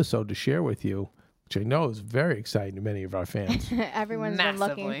full episode to share with you, which I know is very exciting to many of our fans. Everyone's been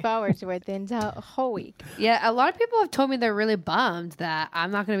looking forward to it the entire whole week. Yeah, a lot of people have told me they're really bummed that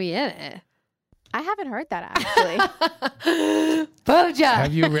I'm not going to be in it. I haven't heard that, actually. Boja.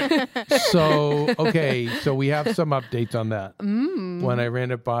 Have you? So we have some updates on that. When I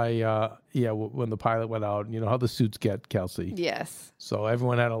ran it by, when the pilot went out, you know how the suits get, Kelsey. Yes. So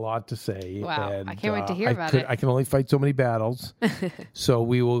everyone had a lot to say. Wow, and, I can't wait to hear about it. I can only fight so many battles. So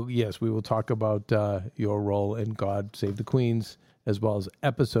we will talk about your role in God Save the Queens, as well as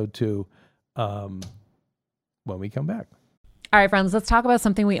episode 2 when we come back. All right, friends, let's talk about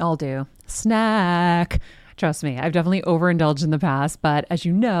something we all do. Snack. Trust me, I've definitely overindulged in the past, but as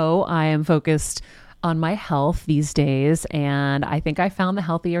you know, I am focused on my health these days, and I think I found the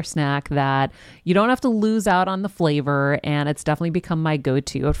healthier snack that you don't have to lose out on the flavor, and it's definitely become my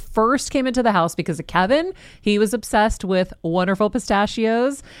go-to. It first came into the house because of Kevin. He was obsessed with Wonderful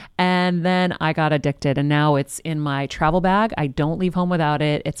Pistachios, and then I got addicted, and now it's in my travel bag. I don't leave home without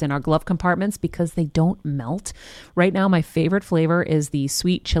it. It's in our glove compartments because they don't melt. Right now, my favorite flavor is the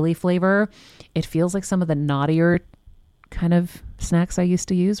sweet chili flavor. It feels like some of the naughtier kind of snacks I used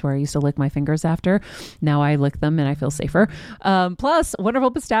to use, where I used to lick my fingers after. Now I lick them and I feel safer. Plus,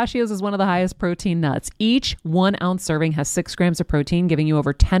 Wonderful Pistachios is one of the highest protein nuts. Each 1 ounce serving has 6 grams of protein, giving you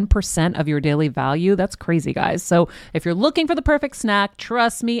over 10% of your daily value. That's crazy, guys. So if you're looking for the perfect snack,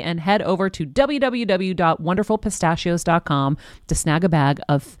 trust me and head over to www.wonderfulpistachios.com to snag a bag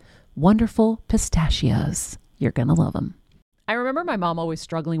of Wonderful Pistachios. You're going to love them. I remember my mom always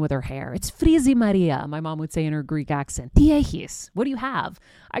struggling with her hair. It's Frizi Maria, my mom would say in her Greek accent. Diehis, what do you have?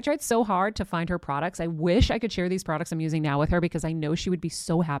 I tried so hard to find her products. I wish I could share these products I'm using now with her because I know she would be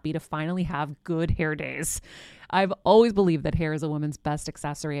so happy to finally have good hair days. I've always believed that hair is a woman's best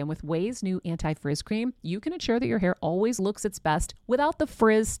accessory, and with Ouai's new anti-frizz cream, you can ensure that your hair always looks its best without the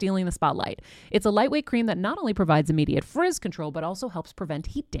frizz stealing the spotlight. It's a lightweight cream that not only provides immediate frizz control, but also helps prevent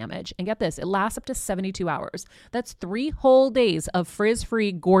heat damage. And get this, it lasts up to 72 hours. That's 3 whole days of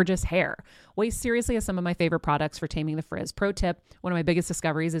frizz-free, gorgeous hair. Ouai seriously has some of my favorite products for taming the frizz. Pro tip, one of my biggest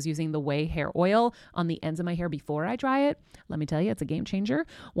discoveries is using the Ouai hair oil on the ends of my hair before I dry it. Let me tell you, it's a game changer.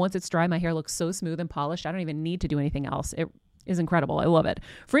 Once it's dry, my hair looks so smooth and polished, I don't even need to do anything else. It is incredible. I love it.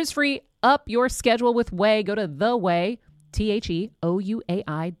 Frizz-free, up your schedule with Ouai. Go to the Ouai,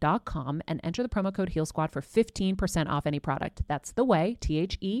 TheOuai.com, and enter the promo code Heal Squad for 15% off any product. That's the Ouai,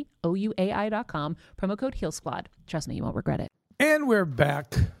 TheOuai.com, promo code Heal Squad. Trust me, you won't regret it. And we're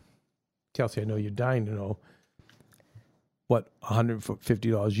back. Kelsey, I know you're dying to know what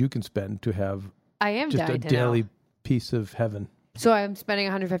 $150 you can spend to have I am just a dying to daily know. piece of heaven So I'm spending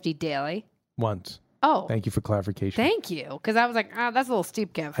 $150 daily. once. Oh, Thank you for clarification. thank you. Because I was like, that's a little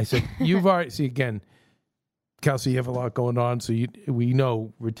steep, Kev. I said, you've already, see again, Kelsey, you have a lot going on. So we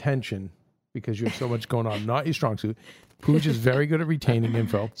know retention because you have so much going on. Not your strong suit. Pooja is very good at retaining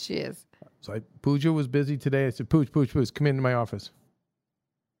info. She is. So Pooja was busy today. I said, Pooja, come into my office.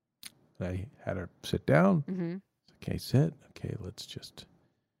 And I had her sit down. Mm-hmm. Okay, sit. Okay, let's just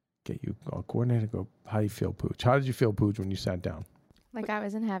get you all coordinated. Go, how do you feel, Pooja? How did you feel, Pooja, when you sat down? Like I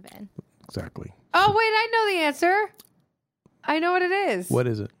was in heaven. Exactly. Oh, wait, I know the answer. I know what it is. What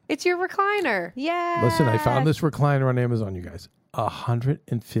is it? It's your recliner. Yeah. Listen, I found this recliner on Amazon, you guys.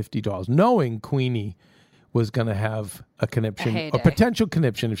 $150. Knowing Queenie was going to have a conniption, a heyday. potential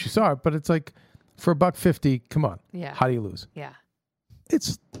conniption if she saw it, but it's like for $150, come on. Yeah. How do you lose? Yeah.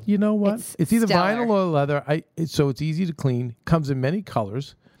 It's, you know what? It's either stellar. vinyl or leather. So it's easy to clean. Comes in many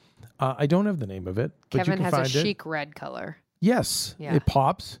colors. I don't have the name of it, but Kevin you can has find a it. chic red color. Yes, Yeah. it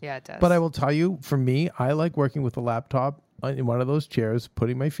pops. Yeah, it does. But I will tell you, for me, I like working with a laptop in one of those chairs,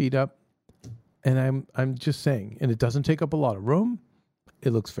 putting my feet up, and I'm just saying, and it doesn't take up a lot of room.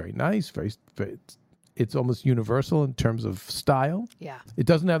 It looks very nice, very it's almost universal in terms of style. Yeah. It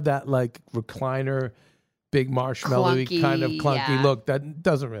doesn't have that like recliner, big marshmallow-y kind of Clunky, clunky yeah. look. That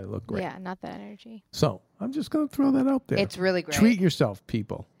doesn't really look great. Yeah, not that energy. So I'm just going to throw that out there. It's really great. Treat yourself,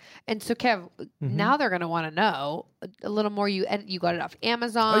 people. And so, Kev, Mm-hmm. now they're going to want to know a little more. You got it off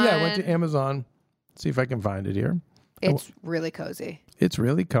Amazon. Oh, yeah, I went to Amazon. See if I can find it here. It's really cozy. It's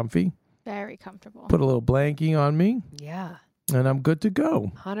really comfy. Very comfortable. Put a little blankie on me, Yeah. and I'm good to go.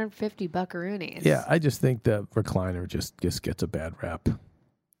 150 buckaroonies. Yeah, I just think the recliner just gets a bad rap.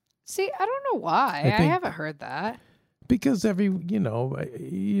 See, I don't know why. I I think- haven't heard that. Because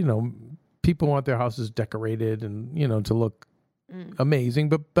people want their houses decorated and, to look amazing.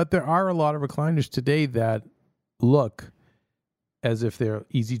 But there are a lot of recliners today that look as if they're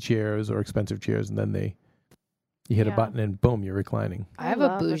easy chairs or expensive chairs, and then you hit a Yeah. button and boom, you're reclining. I have a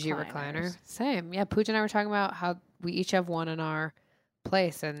love bougie recliners. recliner. Same. Yeah, Pooja and I were talking about how we each have one in our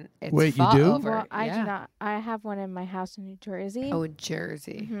place, and it's Wait, you fought do? over. Well, I yeah. do not. I have one in my house in New Jersey. Oh, in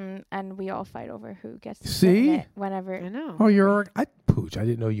Jersey. And we all fight over who gets to sit See? in it whenever. I know. Oh, Pooch, I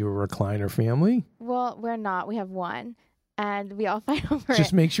didn't know you were a recliner family. Well, we're not. We have one, and we all fight over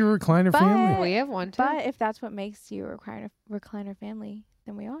Just it. makes you a recliner But- family. We have one too. But if that's what makes you a recliner family,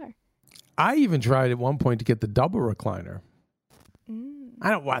 then we are. I even tried at one point to get the double recliner. Mm.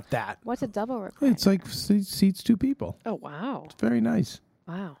 I don't want that. What's a double recliner? It's like seats 2 people. Oh, wow. It's very nice.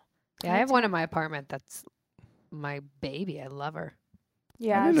 Wow. Yeah, I have one in my apartment that's my baby. I love her.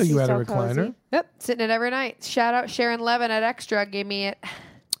 Yeah, I didn't know you she's had a so recliner. cozy. Yep, sitting it every night. Shout out Sharon Levin at Extra. Gave me it.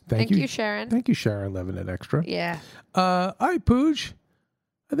 Thank you, Sharon. Thank you, Sharon Levin at Extra. Yeah. All right, Pooch.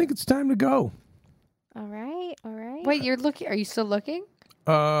 I think it's time to go. All right, all right. Wait, you're looking? Are you still looking?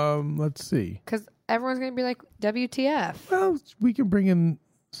 Let's see. Because everyone's gonna be like, WTF? Well, we can bring in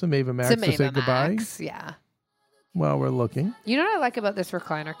some Ava Max Some to say Ava goodbye Max, yeah. while we're looking. You know what I like about this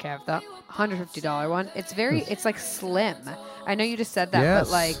recliner, Kev? The $150 one. It's like slim. I know you just said that, Yes.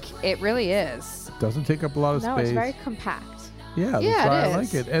 but like it really is. Doesn't take up a lot of No, space. it's very compact. Yeah, that's Yeah, why it I like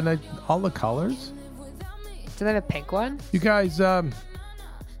is. it. And all the colors. Do they have a pink one? You guys, I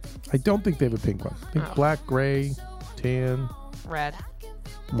don't think they have a pink one. I think Oh. black, gray, tan, Red.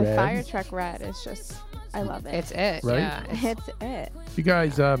 The red. fire truck red is just, I love it. It's it. Right? Yeah. It's it. You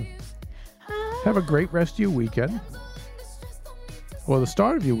guys, have a great rest of your weekend. Well, the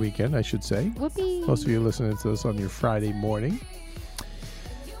start of your weekend, I should say. Whoopee. Most of you are listening to this on your Friday morning.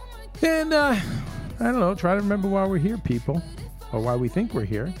 And, I don't know, try to remember while we're here, people. or why we think we're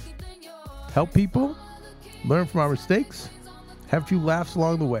here. Help people, learn from our mistakes, have a few laughs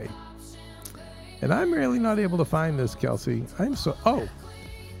along the way. And I'm really not able to find this, Kelsey. HOMALL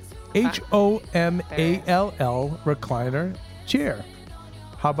recliner chair.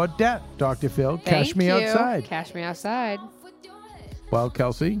 How about that, Dr. Phil? Cash me outside. Cash me outside. Well,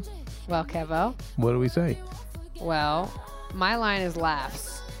 Kelsey, Well, Kevo. what do we say? Well, my line is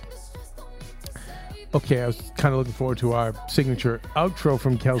laughs. Okay, I was kind of looking forward to our signature outro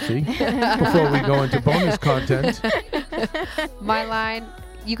from Kelsey before we go into bonus content. My line,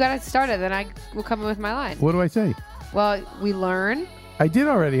 you got to start it, then I will come in with my line. What do I say? Well, we learn. I did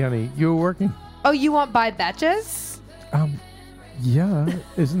already, honey. You were working? Oh, you want buy batches? Yeah.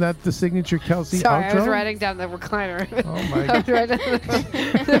 Isn't that the signature Kelsey Sorry, outro? I was writing down the recliner. Oh, my I was writing down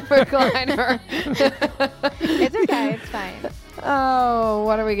the recliner. It's okay. It's fine. Oh,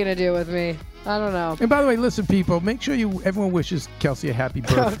 what are we going to do with me? I don't know. And by the way, listen, people, make sure everyone wishes Kelsey a happy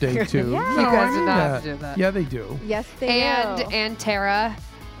birthday, too. Yeah. You guys I did mean not have to do that. Yeah, they do. Yes, they will. And Tara,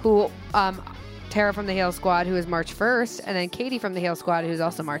 Tara from the Hale Squad, who is March 1st, and then Katie from the Hale Squad, who's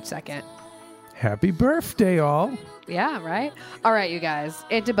also March 2nd. Happy birthday, all. Yeah, right? All right, you guys.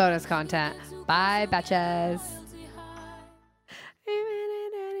 Into bonus content. Bye, batches.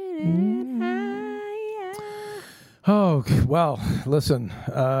 Oh, well, listen.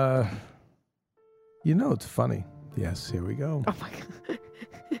 It's funny. Yes, here we go. Oh, my God.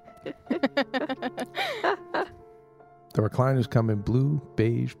 The recliners come in blue,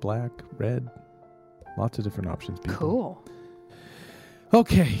 beige, black, red. Lots of different options, people. Cool.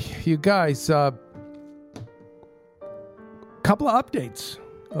 Okay, you guys, couple of updates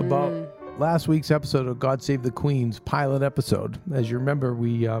about last week's episode of God Save the Queen's pilot episode. As you remember,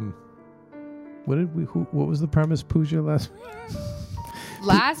 we what was the premise, Pooja, last week?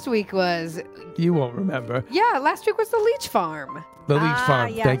 Last week was... You won't remember. Yeah, last week was the Leech Farm. The Leech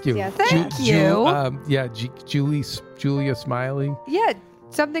Farm. Yes, Thank you. yes. Thank you. Julia Smiley. Yeah,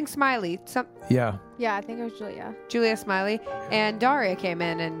 something Smiley. Yeah. Yeah, I think it was Julia. Julia Smiley. And Daria came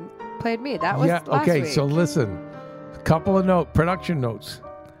in and played me. That was last okay, week. so listen. A couple of production notes.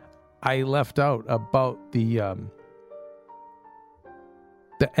 I left out about the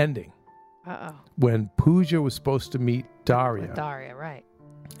ending. Uh-oh. When Pooja was supposed to meet Daria. Daria, right.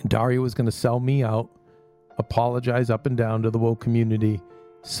 Daria was going to sell me out, apologize up and down to the woke community,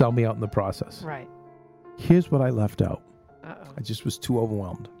 sell me out in the process. Right. Here's what I left out. Uh-oh. I just was too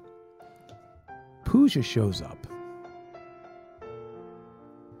overwhelmed. Pooja shows up,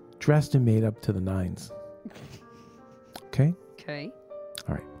 dressed and made up to the nines. Okay? Okay.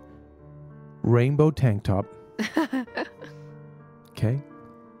 All right. Rainbow tank top. Okay?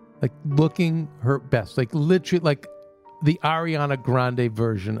 Like looking her best. Like literally like the Ariana Grande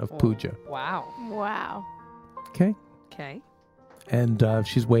version of Pooja. Wow. Wow. Okay? Okay. And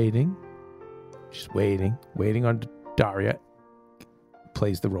she's waiting. She's waiting on Daria.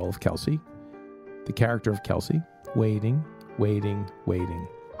 Plays the role of Kelsey. The character of Kelsey. Waiting.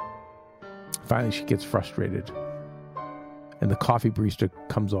 Finally, she gets frustrated. And the coffee barista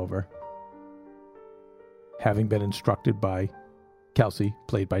comes over. Having been instructed by Kelsey,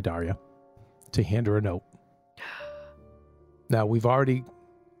 played by Daria, to hand her a note. Now, we've already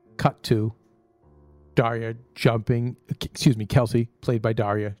cut to Kelsey, played by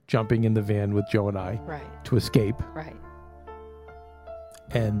Daria, jumping in the van with Joe and I Right. to escape. Right.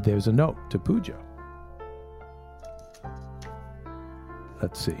 And there's a note to Pooja.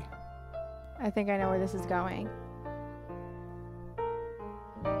 Let's see. I think I know where this is going.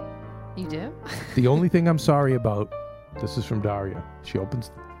 You do? The only thing I'm sorry about, this is from Daria.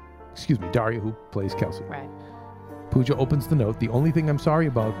 Daria, who plays Kelsey. Right. Pooja opens the note. The only thing I'm sorry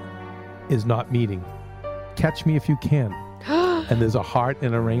about is not meeting. Catch me if you can. And there's a heart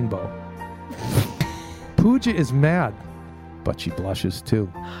and a rainbow. Pooja is mad, but she blushes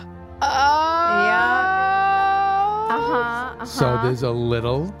too. So there's a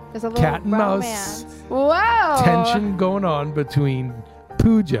little cat and romance. mouse Wow. tension going on between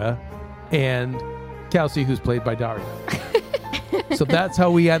Pooja and Kelsey, who's played by Daria. So that's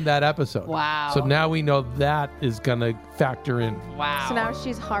how we end that episode. Wow. So now we know that is going to factor in. Wow. So now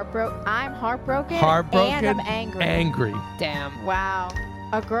she's heartbroken. I'm heartbroken. Heartbroken, And I'm angry. Angry. Damn. Wow.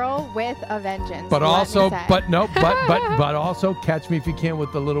 A girl with a vengeance. But let me also, say. but also catch me if you can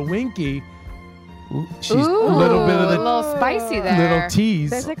with the little winky. She's Ooh, a little bit of a little spicy there. little tease.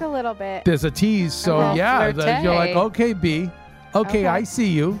 There's like a little bit. There's a tease. So Okay. yeah, Flirty. you're like, okay, B. Okay, I see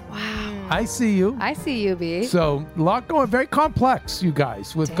you. Wow. I see you. I see you, B. So a lot going, very complex, you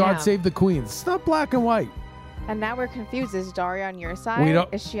guys, with God Damn. Save the Queen. It's not black and white. And now we're confused. Is Daria on your side? We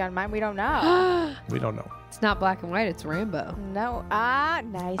don't- Is she on mine? We don't know. We don't know. It's not black and white. It's rainbow. No.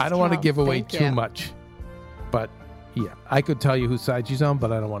 Nice. I don't want to job. give away Thank too you. much, but yeah, I could tell you whose side she's on,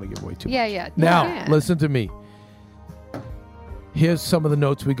 but I don't want to give away too much. Yeah. Now, Yeah. listen to me. Here's some of the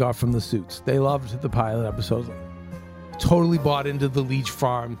notes we got from the Suits. They loved the pilot episode. Totally bought into the Leech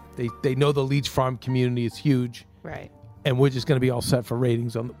Farm. They know the Leech Farm community is huge, Right. and we're just going to be all set for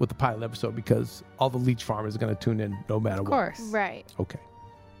ratings with the pilot episode because all the Leech farmers are going to tune in no matter Of what. course. Right. Okay.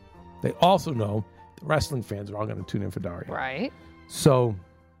 They also know the wrestling fans are all going to tune in for Daria. Right. So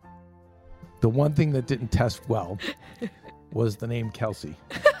the one thing that didn't test well was the name Kelsey.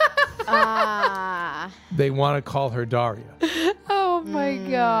 They want to call her Daria. Oh my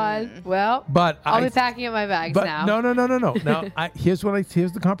God. Well, But I'll be packing up my bags now. No. Now, here's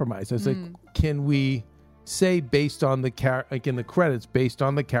the compromise. I said, can we say based on the like in the credits, based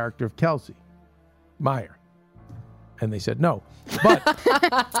on the character of Kelsey Meyer? And they said no. But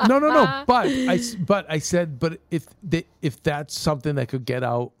no. But I said, but if that's something that could get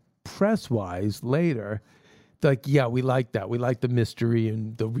out press wise later, like yeah, we like that. We like the mystery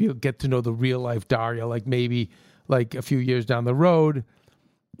and the real get to know the real life Daria. Like maybe like a few years down the road.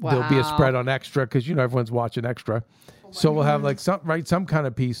 There'll be a Wow. spread on Extra because everyone's watching Extra, so we'll have like some kind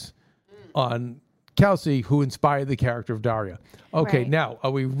of piece on Kelsey who inspired the character of Daria. Okay, Right. now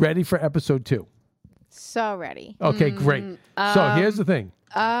are we ready for episode 2? So ready. Okay, great. So here's the thing.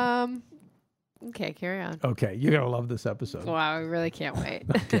 Okay, carry on. Okay, you're gonna love this episode. Wow, I really can't wait.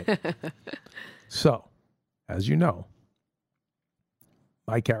 Okay. So, as you know,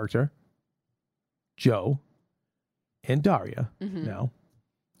 my character, Joe, and Daria. Now,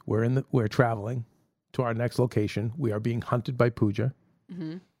 we're traveling to our next location. We are being hunted by Pooja.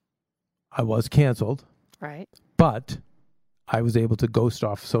 I was canceled, Right. but I was able to ghost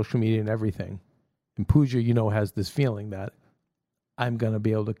off social media and everything. And Pooja, has this feeling that I'm gonna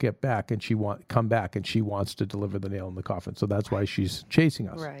be able to get back, and come back, and she wants to deliver the nail in the coffin. So that's why she's chasing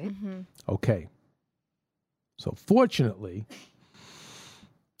us. Right. Okay. So fortunately,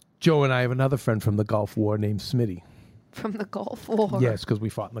 Joe and I have another friend from the Gulf War named Smitty. From the Gulf War. Yes, because we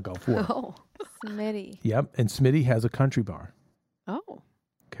fought in the Gulf War. Oh. Smitty. Yep. And Smitty has a country bar. Oh.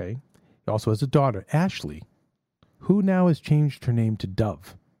 Okay. He also has a daughter, Ashley, who now has changed her name to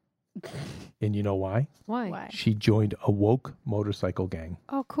Dove. And you know why? Why? Why? She joined a woke motorcycle gang.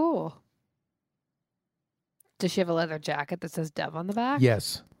 Oh, cool. Does she have a leather jacket that says Dove on the back?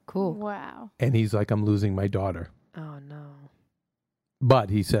 Yes. Cool. Wow. And he's like, I'm losing my daughter. Oh, no. But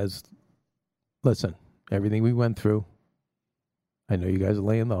he says, listen, everything we went through, I know you guys are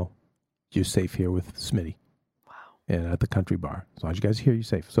laying low. You're safe here with Smitty. Wow. And at the country bar. As long as you guys are here, you're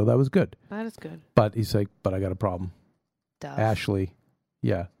safe. So that was good. That is good. But he's like, but I got a problem. Dove. Ashley,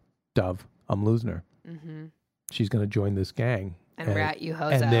 Dove, I'm losing her. Mm-hmm. She's going to join this gang. And rat you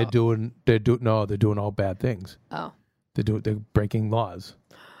hoes and out. they're doing all bad things. Oh. They're breaking laws.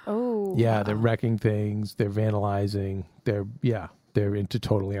 Oh. Yeah, they're wrecking things. They're vandalizing. They're into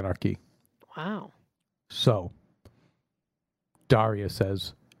total anarchy. Wow. So Daria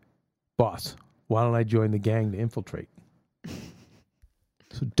says, boss, why don't I join the gang to infiltrate?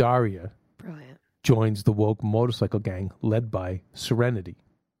 So Daria Brilliant. joins the woke motorcycle gang led by Serenity.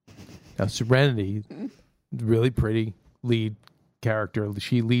 Now, Serenity, really pretty lead character.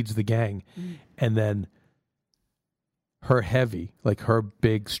 She leads the gang. And then her heavy, like her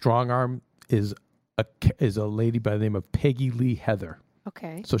big strong arm, is a lady by the name of Peggy Lee Heather.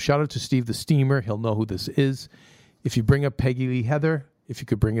 Okay. So shout out to Steve the Steamer. He'll know who this is. If you bring up Peggy Lee Heather, if you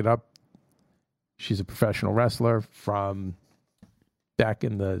could bring it up, she's a professional wrestler from back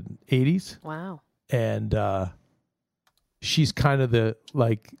in the 80s. Wow. And she's kind of the,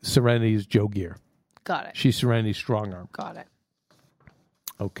 like, Serenity's Joe Gear. Got it. She's Serenity's strong arm. Got it.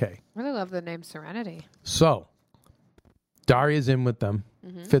 Okay. Really love the name Serenity. So Daria's in with them.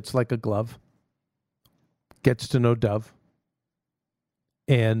 Fits like a glove. Gets to know Dove.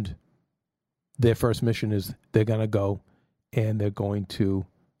 And their first mission is they're going to go and they're going to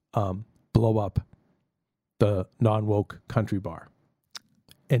blow up the non-woke country bar.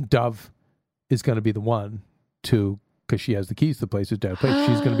 And Dove is going to be the one to, because she has the keys to the place, it's dead place.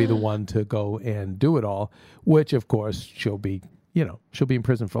 She's going to be the one to go and do it all, which of course she'll be in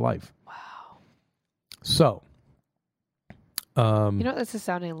prison for life. Wow. So, You know what this is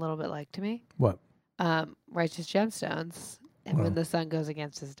sounding a little bit like to me? what? Righteous Gemstones. And Wow. when the son goes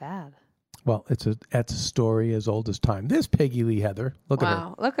against his dad. Well, that's a story as old as time. There's Peggy Lee Heather. Look at her.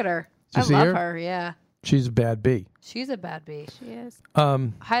 Wow. Look at her. Did you I see love her? her. Yeah. She's a bad bee. She's a bad bee. She is.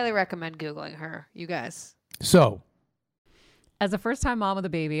 Highly recommend Googling her, you guys. So As a first-time mom of the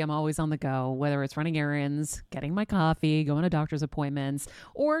baby, I'm always on the go, whether it's running errands, getting my coffee, going to doctor's appointments,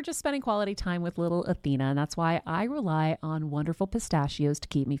 or just spending quality time with little Athena. And that's why I rely on Wonderful Pistachios to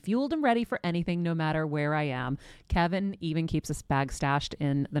keep me fueled and ready for anything, no matter where I am. Kevin even keeps a bag stashed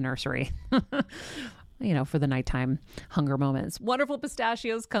in the nursery. For the nighttime hunger moments. Wonderful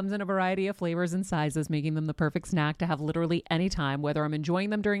Pistachios comes in a variety of flavors and sizes, making them the perfect snack to have literally any time, whether I'm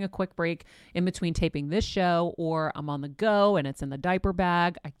enjoying them during a quick break in between taping this show or I'm on the go and it's in the diaper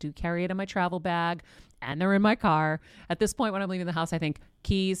bag. I do carry it in my travel bag and they're in my car. At this point, when I'm leaving the house, I think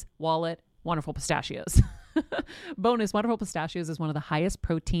keys, wallet, Wonderful Pistachios. Bonus, Wonderful Pistachios is one of the highest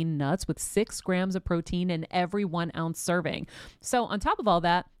protein nuts with 6 grams of protein in every 1 ounce serving. So on top of all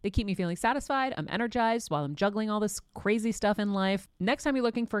that, they keep me feeling satisfied. I'm energized while I'm juggling all this crazy stuff in life. Next time you're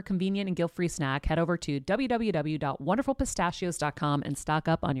looking for a convenient and guilt-free snack, head over to www.wonderfulpistachios.com and stock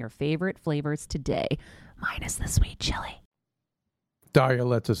up on your favorite flavors today, minus the sweet chili. Daria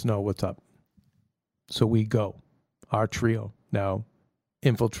lets us know what's up. So we go. Our trio now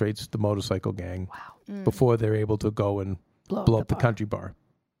infiltrates the motorcycle gang. Wow. Before they're able to go and blow up the country bar.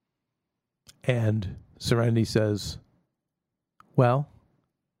 And Serenity says, well,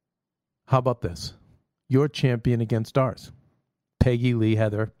 how about this? You're champion against ours. Peggy Lee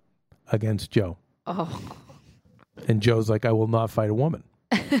Heather against Joe. Oh. And Joe's like, I will not fight a woman.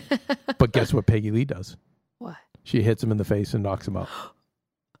 But guess what Peggy Lee does? What? She hits him in the face and knocks him out.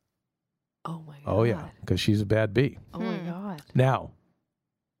 Oh, my God. Oh, yeah, because she's a bad bee. Oh, my God. Now,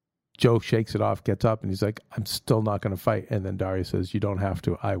 Joe shakes it off, gets up, and he's like, I'm still not going to fight. And then Daria says, you don't have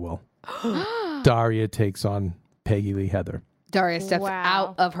to. I will. Daria takes on Peggy Lee Heather. Daria steps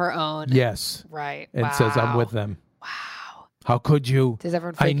out of her own. Yes. Right. And says, I'm with them. Wow. How could you? Does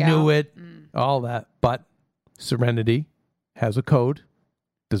everyone freak out? I knew it. All that. But Serenity has a code.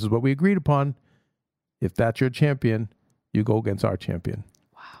 This is what we agreed upon. If that's your champion, you go against our champion.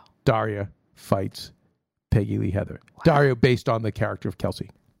 Wow. Daria fights Peggy Lee Heather. Wow. Daria based on the character of Kelsey.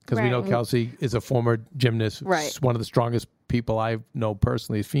 Because we know Kelsey is a former gymnast. Right. One of the strongest people I know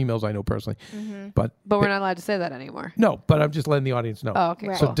personally, females I know personally. Mm-hmm. But we're not allowed to say that anymore. No, but I'm just letting the audience know. Oh, okay.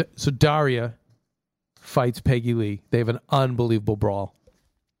 Right. Cool. So Daria fights Peggy Lee. They have an unbelievable brawl.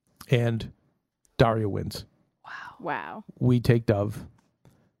 And Daria wins. Wow. We take Dove.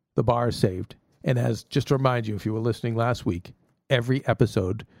 The bar is saved. And as just to remind you, if you were listening last week, every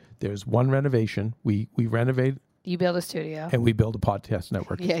episode, there's one renovation. We renovate. You build a studio. And we build a podcast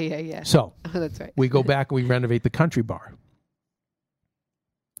network. Yeah. So that's right. We go back and we renovate the country bar.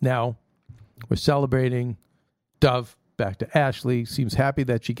 Now we're celebrating. Dove back to Ashley. Seems happy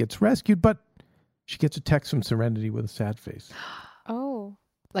that she gets rescued, but she gets a text from Serenity with a sad face. Oh.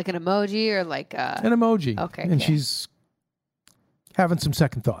 Like an emoji or like an emoji. Okay. And she's having some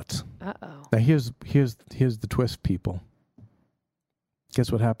second thoughts. Uh-oh. Now here's the twist, people. Guess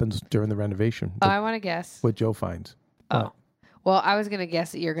what happens during the renovation? I want to guess. What Joe finds. Oh. Well, I was going to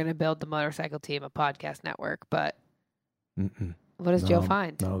guess that you're going to build the motorcycle team a podcast network, but what does Joe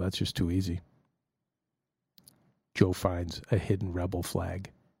find? No, that's just too easy. Joe finds a hidden rebel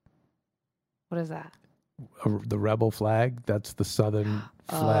flag. What is that? The rebel flag, that's the southern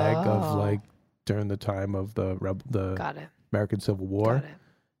flag of like during the time of the Got it. American Civil War. Got it.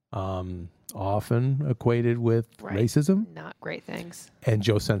 Often equated with racism. Not great things. And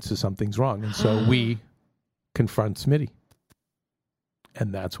Joe senses something's wrong. And so we confront Smitty.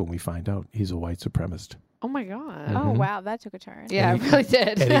 And that's when we find out he's a white supremacist. Oh, my God. Mm-hmm. Oh, wow. That took a turn. Yeah, it really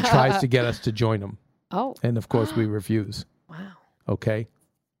did. And he tries to get us to join him. Oh. And, of course, we refuse. Wow. Okay?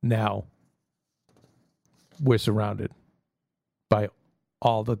 Now, we're surrounded by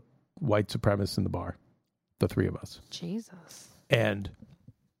all the white supremacists in the bar. The three of us. Jesus. And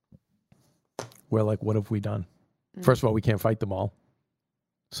we're like, what have we done? First of all, we can't fight them all.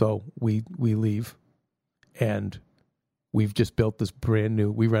 So we leave. And we've just built this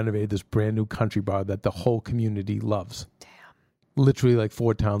we renovated this brand new country bar that the whole community loves. Damn. Literally like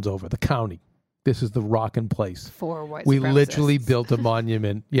 4 towns over. The county. This is the rockin' place. 4 white We supremacists. literally built a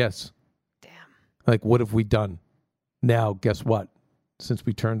monument. Yes. Damn. Like, what have we done? Now, guess what? Since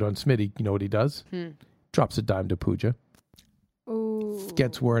we turned on Smitty, you know what he does? Drops a dime to Pooja. Ooh.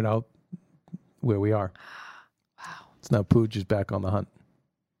 Gets word out where we are. Wow. So now Pooja's back on the hunt.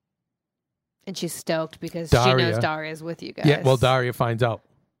 And she's stoked because Daria, she knows Daria's with you guys. Yeah, well, Daria finds out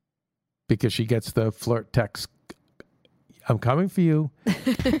because she gets the flirt text. I'm coming for you.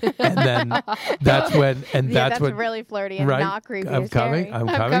 And then that's when, that's really flirty and not creepy. I'm coming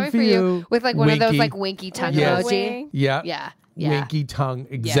for you. With like one of those like winky tongue emoji. Yeah. Yeah. Winky tongue.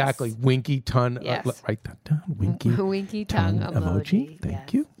 Exactly. Yes. Winky tongue. Yes. Write that down. Winky tongue emoji.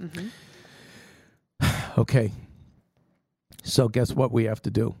 Thank yes. you. Okay. So guess what we have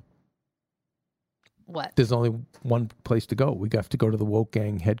to do? What? There's only one place to go. We have to go to the Woke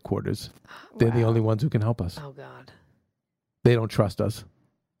Gang headquarters. They're the Wow. only ones who can help us. Oh, God. They don't trust us.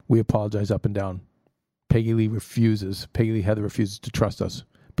 We apologize up and down. Peggy Lee Heather refuses to trust us.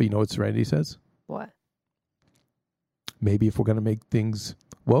 But you know what Serenity says? What? Maybe if we're going to make things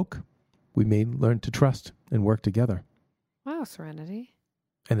woke, we may learn to trust and work together. Wow, Serenity.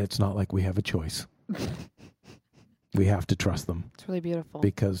 And it's not like we have a choice. We have to trust them It's really beautiful.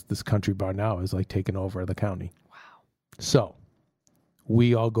 because this country bar now is like taking over the county. Wow. So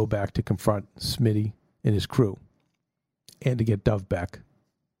we all go back to confront Smitty and his crew and to get Dove back.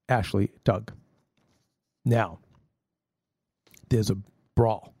 Ashley, Doug. Now, there's a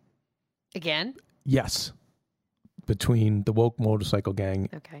brawl. Again? Yes. Between the woke motorcycle gang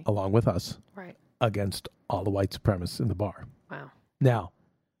Okay. along with us Right. against all the white supremacists in the bar. Wow. Now,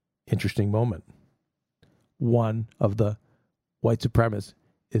 interesting moment. One of the white supremacists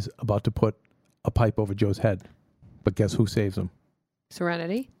is about to put a pipe over Joe's head. But guess who saves him?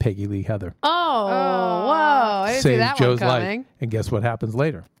 Serenity? Peggy Lee Heather. Oh, whoa. I didn't see Saves that Joe's one coming. life. And guess what happens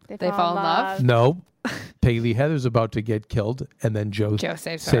later? They fall in love? No. Peggy Lee Heather's about to get killed, and then Joe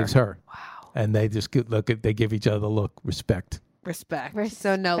saves her. Wow. And they just they give each other the look, respect. Respect.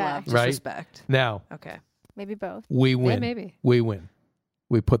 So no love, just Right? respect. Now, Okay. Maybe both. we win. Yeah, maybe. We win.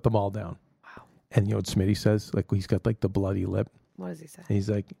 We put them all down. Wow. And you know what Smitty says? Like, he's got like the bloody lip. What does he say? And he's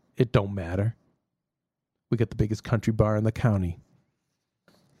like, it don't matter. We got the biggest country bar in the county.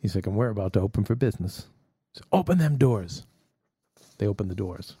 He's like, and we're about to open for business. So open them doors. They open the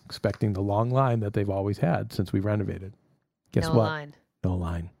doors, expecting the long line that they've always had since we renovated. Guess no what? line. No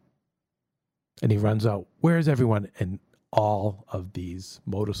line. And he runs out. Where's everyone? And all of these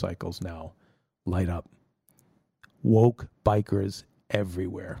motorcycles now light up. Woke bikers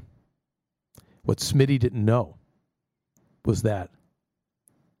everywhere. What Smitty didn't know was that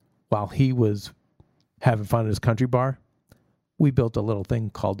while he was having fun at his country bar, we built a little thing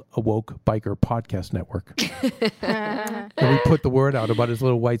called a Woke Biker Podcast Network. And we put the word out about his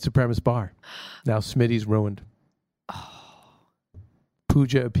little white supremacist bar. Now Smitty's ruined.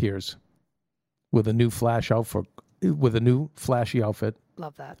 Pooja appears with a new flashy outfit,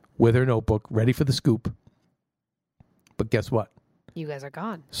 Love that. with her notebook, ready for the scoop. But guess what? You guys are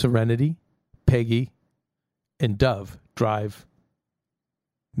gone. Serenity, Peggy, and Dove drive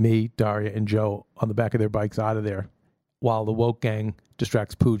me, Daria, and Joe on the back of their bikes out of there, while the woke gang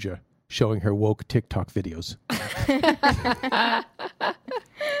distracts Pooja, showing her woke TikTok videos.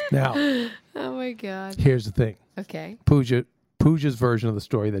 Now, Oh my God. here's the thing. Okay. Pooja's version of the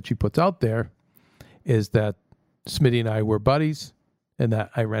story that she puts out there is that Smitty and I were buddies and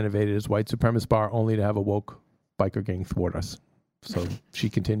that I renovated his white supremacist bar only to have a woke biker gang thwart us. So she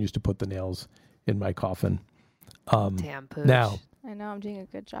continues to put the nails in my coffin. Damn, Pooch. Now, I know I'm doing a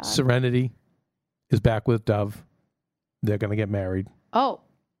good job. Serenity is back with Dove. They're going to get married. Oh,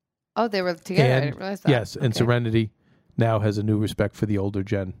 they were together. I And didn't realize that. yes, and Okay. Serenity now has a new respect for the older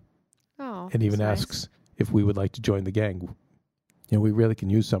gen Oh, and even that's nice. asks if we would like to join the gang. You know, we really can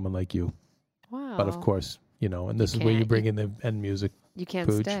use someone like you. Wow. But of course, you know, and this is where you can't. bring in the end music. You can't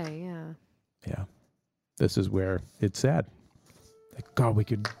Pooch. stay. Yeah. Yeah. This is where it's sad. Like, God, we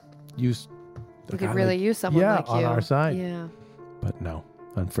could use a We guy could really like- use someone yeah, like you. on our side. Yeah. But no,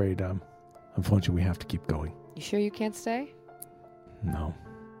 I'm afraid, unfortunately, we have to keep going. You sure you can't stay? No,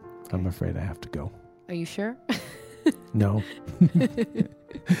 I'm afraid I have to go. Are you sure? No.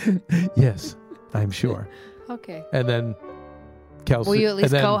 Yes, I'm sure. Okay. And then Kelsey. Will you at least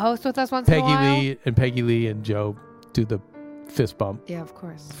and then co-host with us once in a while? Peggy Lee and Joe do the fist bump, Yeah, of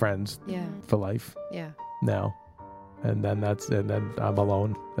course. friends Yeah. for life Yeah. now. And then then I'm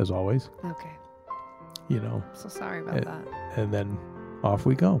alone as always, Okay. you know, So sorry about It- that. and then off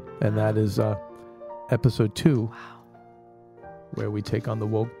we go. And that is episode 2, Wow. where we take on the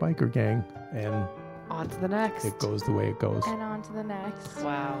woke biker gang, and On to the next. it goes the way it goes. And on to the next.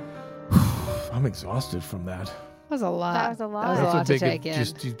 Wow. I'm exhausted from that. That was a lot. That was a lot. That was a That's lot to take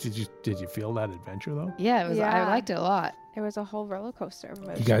in. Did you feel that adventure though? Yeah, it was. I Yeah. liked it a lot. It was a whole roller coaster of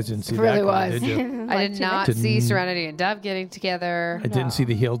emotions. You guys didn't see It that really coming, was. did you? I did not see Didn't- Serenity and Dove getting together. I didn't see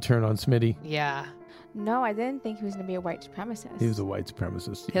the heel turn on Smitty. Yeah. No, I didn't think he was going to be a white supremacist. He was a white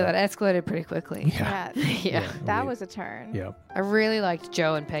supremacist. Yeah, that escalated pretty quickly. Yeah. Yeah, Yeah. that was a turn. Yeah. I really liked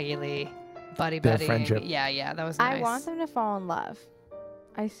Joe and Peggy Lee. Buddy Their buddy. friendship. Yeah, that was nice. I want them to fall in love.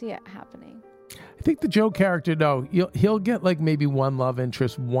 I see it happening. I think the Joe character, though, he'll get like maybe one love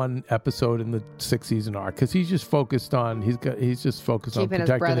interest, one episode in the 6th season arc, because he's just focused on he's just focused Keeping on his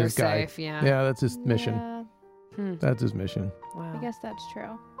protecting brother his guy. safe, yeah. Yeah, that's his mission. Yeah, Hmm. That's his mission. Wow. I guess that's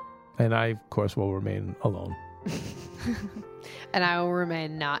true. And I, of course, will remain alone. And I will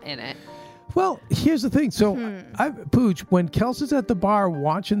remain not in it. Well, here's the thing. So, Pooch, when Kelsey's at the bar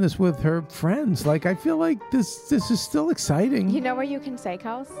watching this with her friends, like, I feel like this is still exciting. You know what you can say,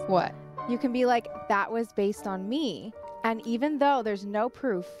 Kels? What? You can be like, that was based on me. And even though there's no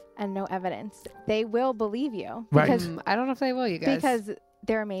proof and no evidence, they will believe you. Right. Because, I don't know if they will, you guys. because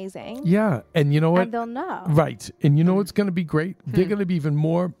they're amazing. Yeah. And you know what? And they'll know. Right. And you know what's going to be great? They're going to be even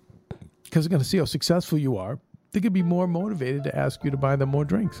more, because they're going to see how successful you are. They're going to be more motivated to ask you to buy them more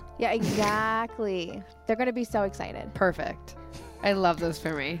drinks. Yeah, exactly. They're going to be so excited. Perfect. I love those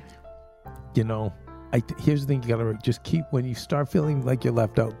for me. You know, here's the thing. You got to just keep, when you start feeling like you're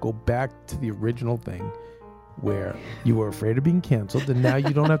left out, go back to the original thing where you were afraid of being canceled, and now you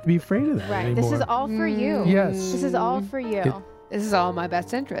don't have to be afraid of that Right. anymore. This is all for you. Yes. This is all for you. This is all my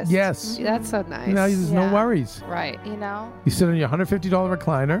best interest. Yes. That's so nice. Now there's no Yeah. worries. Right. You know? You sit on your $150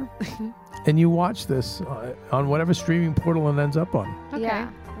 recliner, and you watch this on whatever streaming portal it ends up on. Okay. Yeah.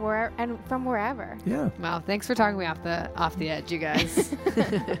 And from wherever. Yeah. Well, thanks for talking me off the edge, you guys.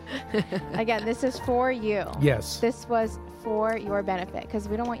 Again, this is for you. Yes. This was for your benefit because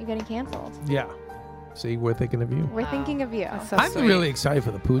we don't want you getting canceled. Yeah. See, we're thinking of you. We're thinking of you. That's so I'm sweet. really excited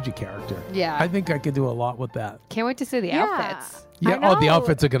for the Pooja character. Yeah. I think I could do a lot with that. Can't wait to see the Yeah. outfits. Yeah. I Oh, the know.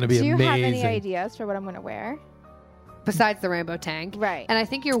 outfits are going to be Do you amazing. have any ideas for what I'm going to wear? Besides the rainbow tank. Right. And I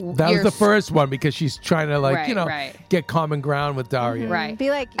think you're That was the first one because she's trying to, like, Right, right. get common ground with Daria. Right.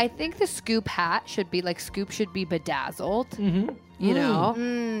 Be like, I think the Scoop hat should be like Scoop should be bedazzled. You know?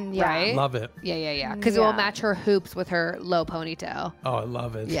 yeah. Right? Love it. Yeah. Because it will Yeah. match her hoops with her low ponytail. Oh, I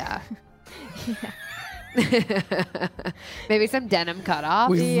love it. Yeah. Maybe some denim cutoffs.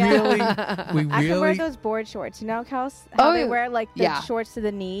 We Yeah. really, I can wear those board shorts. You know, Kels? Oh, How they wear like the yeah. shorts to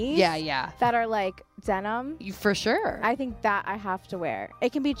the knees? Yeah. That are like denim. For sure. I think that I have to wear.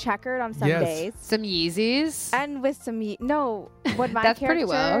 It can be checkered on some Yes. days. Some Yeezys. And with some no, would my That's character pretty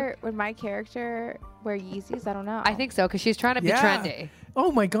well. would my character wear Yeezys? I don't know. I think so because she's trying to be Yeah. trendy.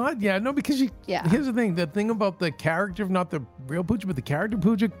 Oh my God, yeah, no, because Yeah. here's the thing about the character, not the real Pooja, but the character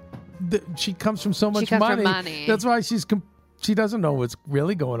Pooja, she comes from so much comes money. from money. That's why she doesn't know what's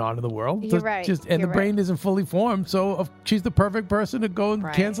really going on in the world. You're right. And You're the brain isn't fully formed, so she's the perfect person to go and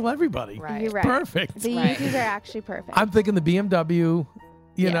Right. cancel everybody. Right. You're right. Perfect. The Right. Yeezys are actually perfect. I'm thinking the BMW,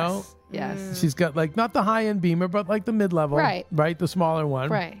 you Yes. know. Yes. She's got like not the high end Beamer, but like the mid level, Right. the smaller one,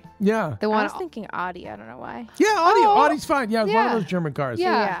 Right. Yeah, The I one. was thinking Audi. I don't know why. yeah. Oh. Audi's fine. Yeah, it's one Yeah. of those German cars.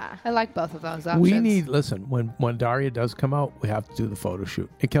 Yeah. Yeah. I like both of those options. We need listen when Daria does come out, we have to do the photo shoot.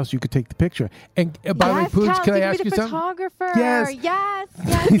 And Kelsey, you could take the picture. And by the way, Yes, Pooja, Kels, can I you ask be you the something? photographer. Yes.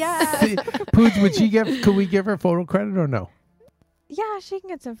 Yes. Pooja, could we give her photo credit or no? Yeah, she can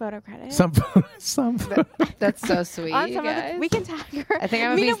get some photo credit. Some. That's so sweet. on you some of the, guys. we can tag her. I think I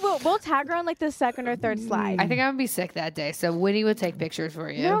would Mina, be- we'll tag her on like the second or third slide. I think I'm gonna be sick that day, so Winnie will take pictures for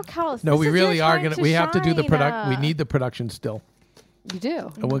you. No, Kels. No, this we is your really are time gonna. We have to do the shine. product. We need the production still. You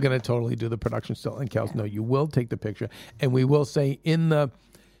do. And we're going to totally do the production still. And Kels, no, you will take the picture. And we will say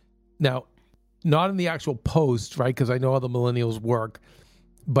now, not in the actual post, right? Because I know how the millennials work,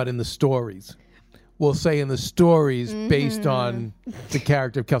 but in the stories. We'll say in the stories based on the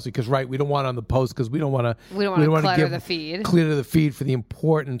character of Kelsey. Because, right, we don't want it on the post because we don't want to clutter the feed. Clutter the feed for the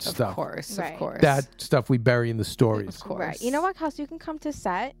important Of stuff. course. Right. Of course. That stuff we bury in the stories. Of course. Right. You know what, Kels? You can come to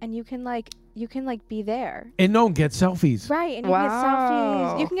set and you can be there. And no, get selfies. Right. And you can get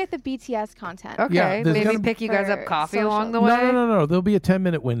selfies. You can get the BTS content. Okay. Yeah, there's Maybe gonna- pick you guys up For coffee social. along the way. No. There'll be a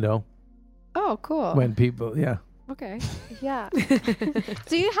 10-minute window Oh, cool. when people, Okay. Yeah.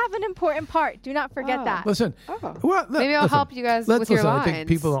 So you have an important part. Do not forget Oh. that. Listen. Oh. Well, Maybe I'll listen. help you guys Let's with your listen. lines. I think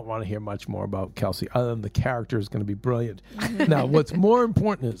people don't want to hear much more about Kelsey, other than the character is going to be brilliant. Now, what's more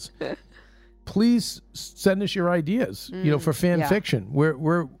important is, please send us your ideas. For fan yeah. fiction.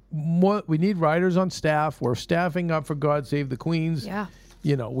 We need writers on staff. We're staffing up for God Save the Queens. Yeah.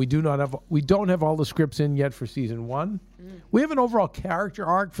 We don't have all the scripts in yet for season 1. We have an overall character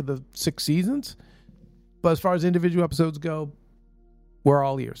arc for the 6 seasons, but as far as individual episodes go, we're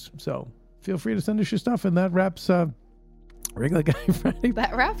all ears. So feel free to send us your stuff, and that wraps Regular Guy Friday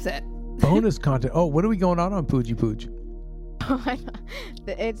That wraps it. bonus content. Oh, what are we going on Pooji Pooj?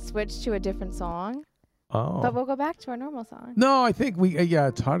 It switched to a different song, Oh, but we'll go back to our normal song. no, I think we.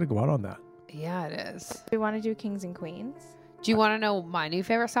 It's hard to go out on that. Yeah, it is. We want to do Kings and Queens. Do you want to know my new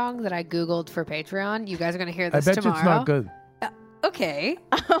favorite song that I Googled for Patreon? You guys are going to hear I this bet tomorrow. you it's not good. Okay.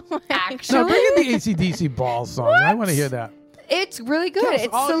 Oh Actually, No, bring in the AC/DC ball song. I want to hear that. it's really good. Yes,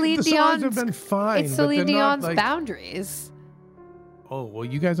 It's all- Celine the songs Dion's. have been fine. It's but Celine they're not, Dion's like- Boundaries. Oh well,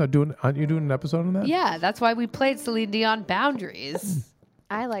 you guys aren't you doing an episode on that? Yeah, that's why we played Celine Dion Boundaries.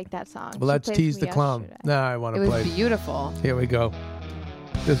 I like that song. Well, She let's played tease for the me clown. yesterday. Nah, I want It to was play. beautiful. Here we go.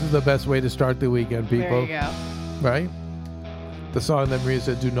 This is the best way to start the weekend, people. There you go. Right? The song that Maria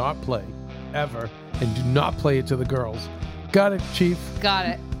said, do not play, ever, and do not play it to the girls. Got it, Chief. Got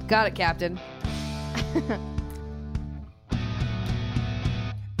it. Got it, Captain.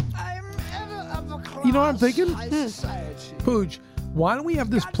 You know what I'm thinking? Pooch, why don't we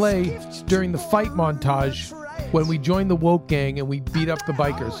have this play during the fight montage when we join the woke gang and we beat up the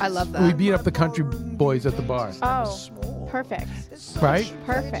bikers? I love that. We beat up the country boys at the bar. Oh, perfect. Right?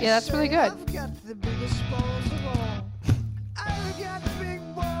 Perfect. Yeah, that's really good.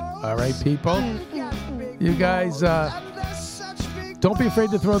 All right, people. You guys, don't be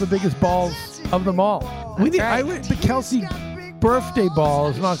afraid to throw the biggest balls of them all. The Kelsey birthday ball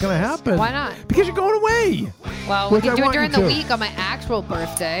is not going to happen. Why not? Because you're going away. Well, we Which I can do it want during you the to. week on my actual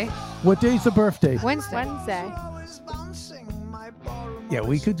birthday. What day's the birthday? Wednesday. Yeah,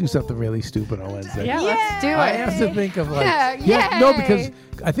 we could do something really stupid on Wednesday. Yeah, let's do it. I have to think of like Yeah, no, yay. because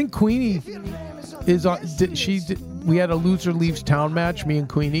I think Queenie is on. We had a loser leaves town match, me and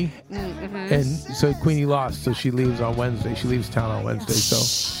Queenie, and so Queenie lost, so she leaves on Wednesday. She leaves town on Wednesday,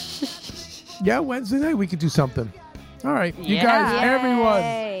 so yeah, Wednesday night we could do something. All right, you guys, Yay.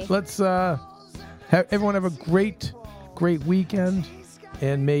 everyone, let's everyone have a great weekend,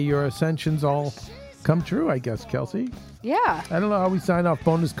 and may your ascensions all come true. I guess, Kelsey. Yeah. I don't know how we sign off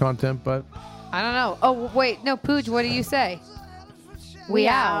bonus content, but I don't know. Oh, wait. No, Pooj, what do you say? We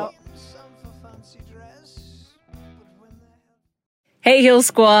out. Hey, Heal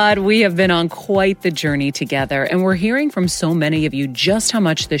Squad. We have been on quite the journey together, and we're hearing from so many of you just how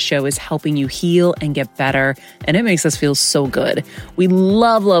much this show is helping you heal and get better, and it makes us feel so good. We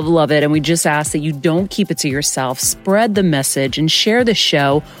love, love, love it, and we just ask that you don't keep it to yourself. Spread the message and share the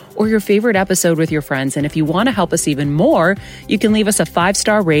show or your favorite episode with your friends. And if you want to help us even more, you can leave us a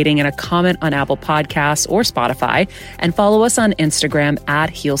 5-star rating and a comment on Apple Podcasts or Spotify, and follow us on Instagram at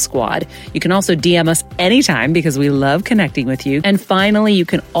Heal Squad. You can also DM us anytime because we love connecting with you. And finally, you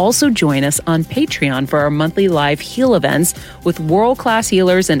can also join us on Patreon for our monthly live heal events with world-class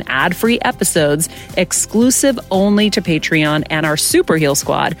healers and ad-free episodes exclusive only to Patreon and our Super Heal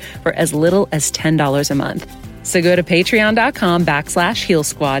Squad for as little as $10 a month. So go to patreon.com/Heal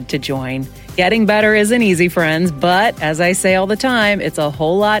Squad to join. Getting better isn't easy, friends, but as I say all the time, it's a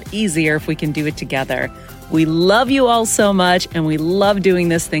whole lot easier if we can do it together. We love you all so much, and we love doing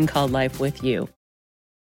this thing called life with you.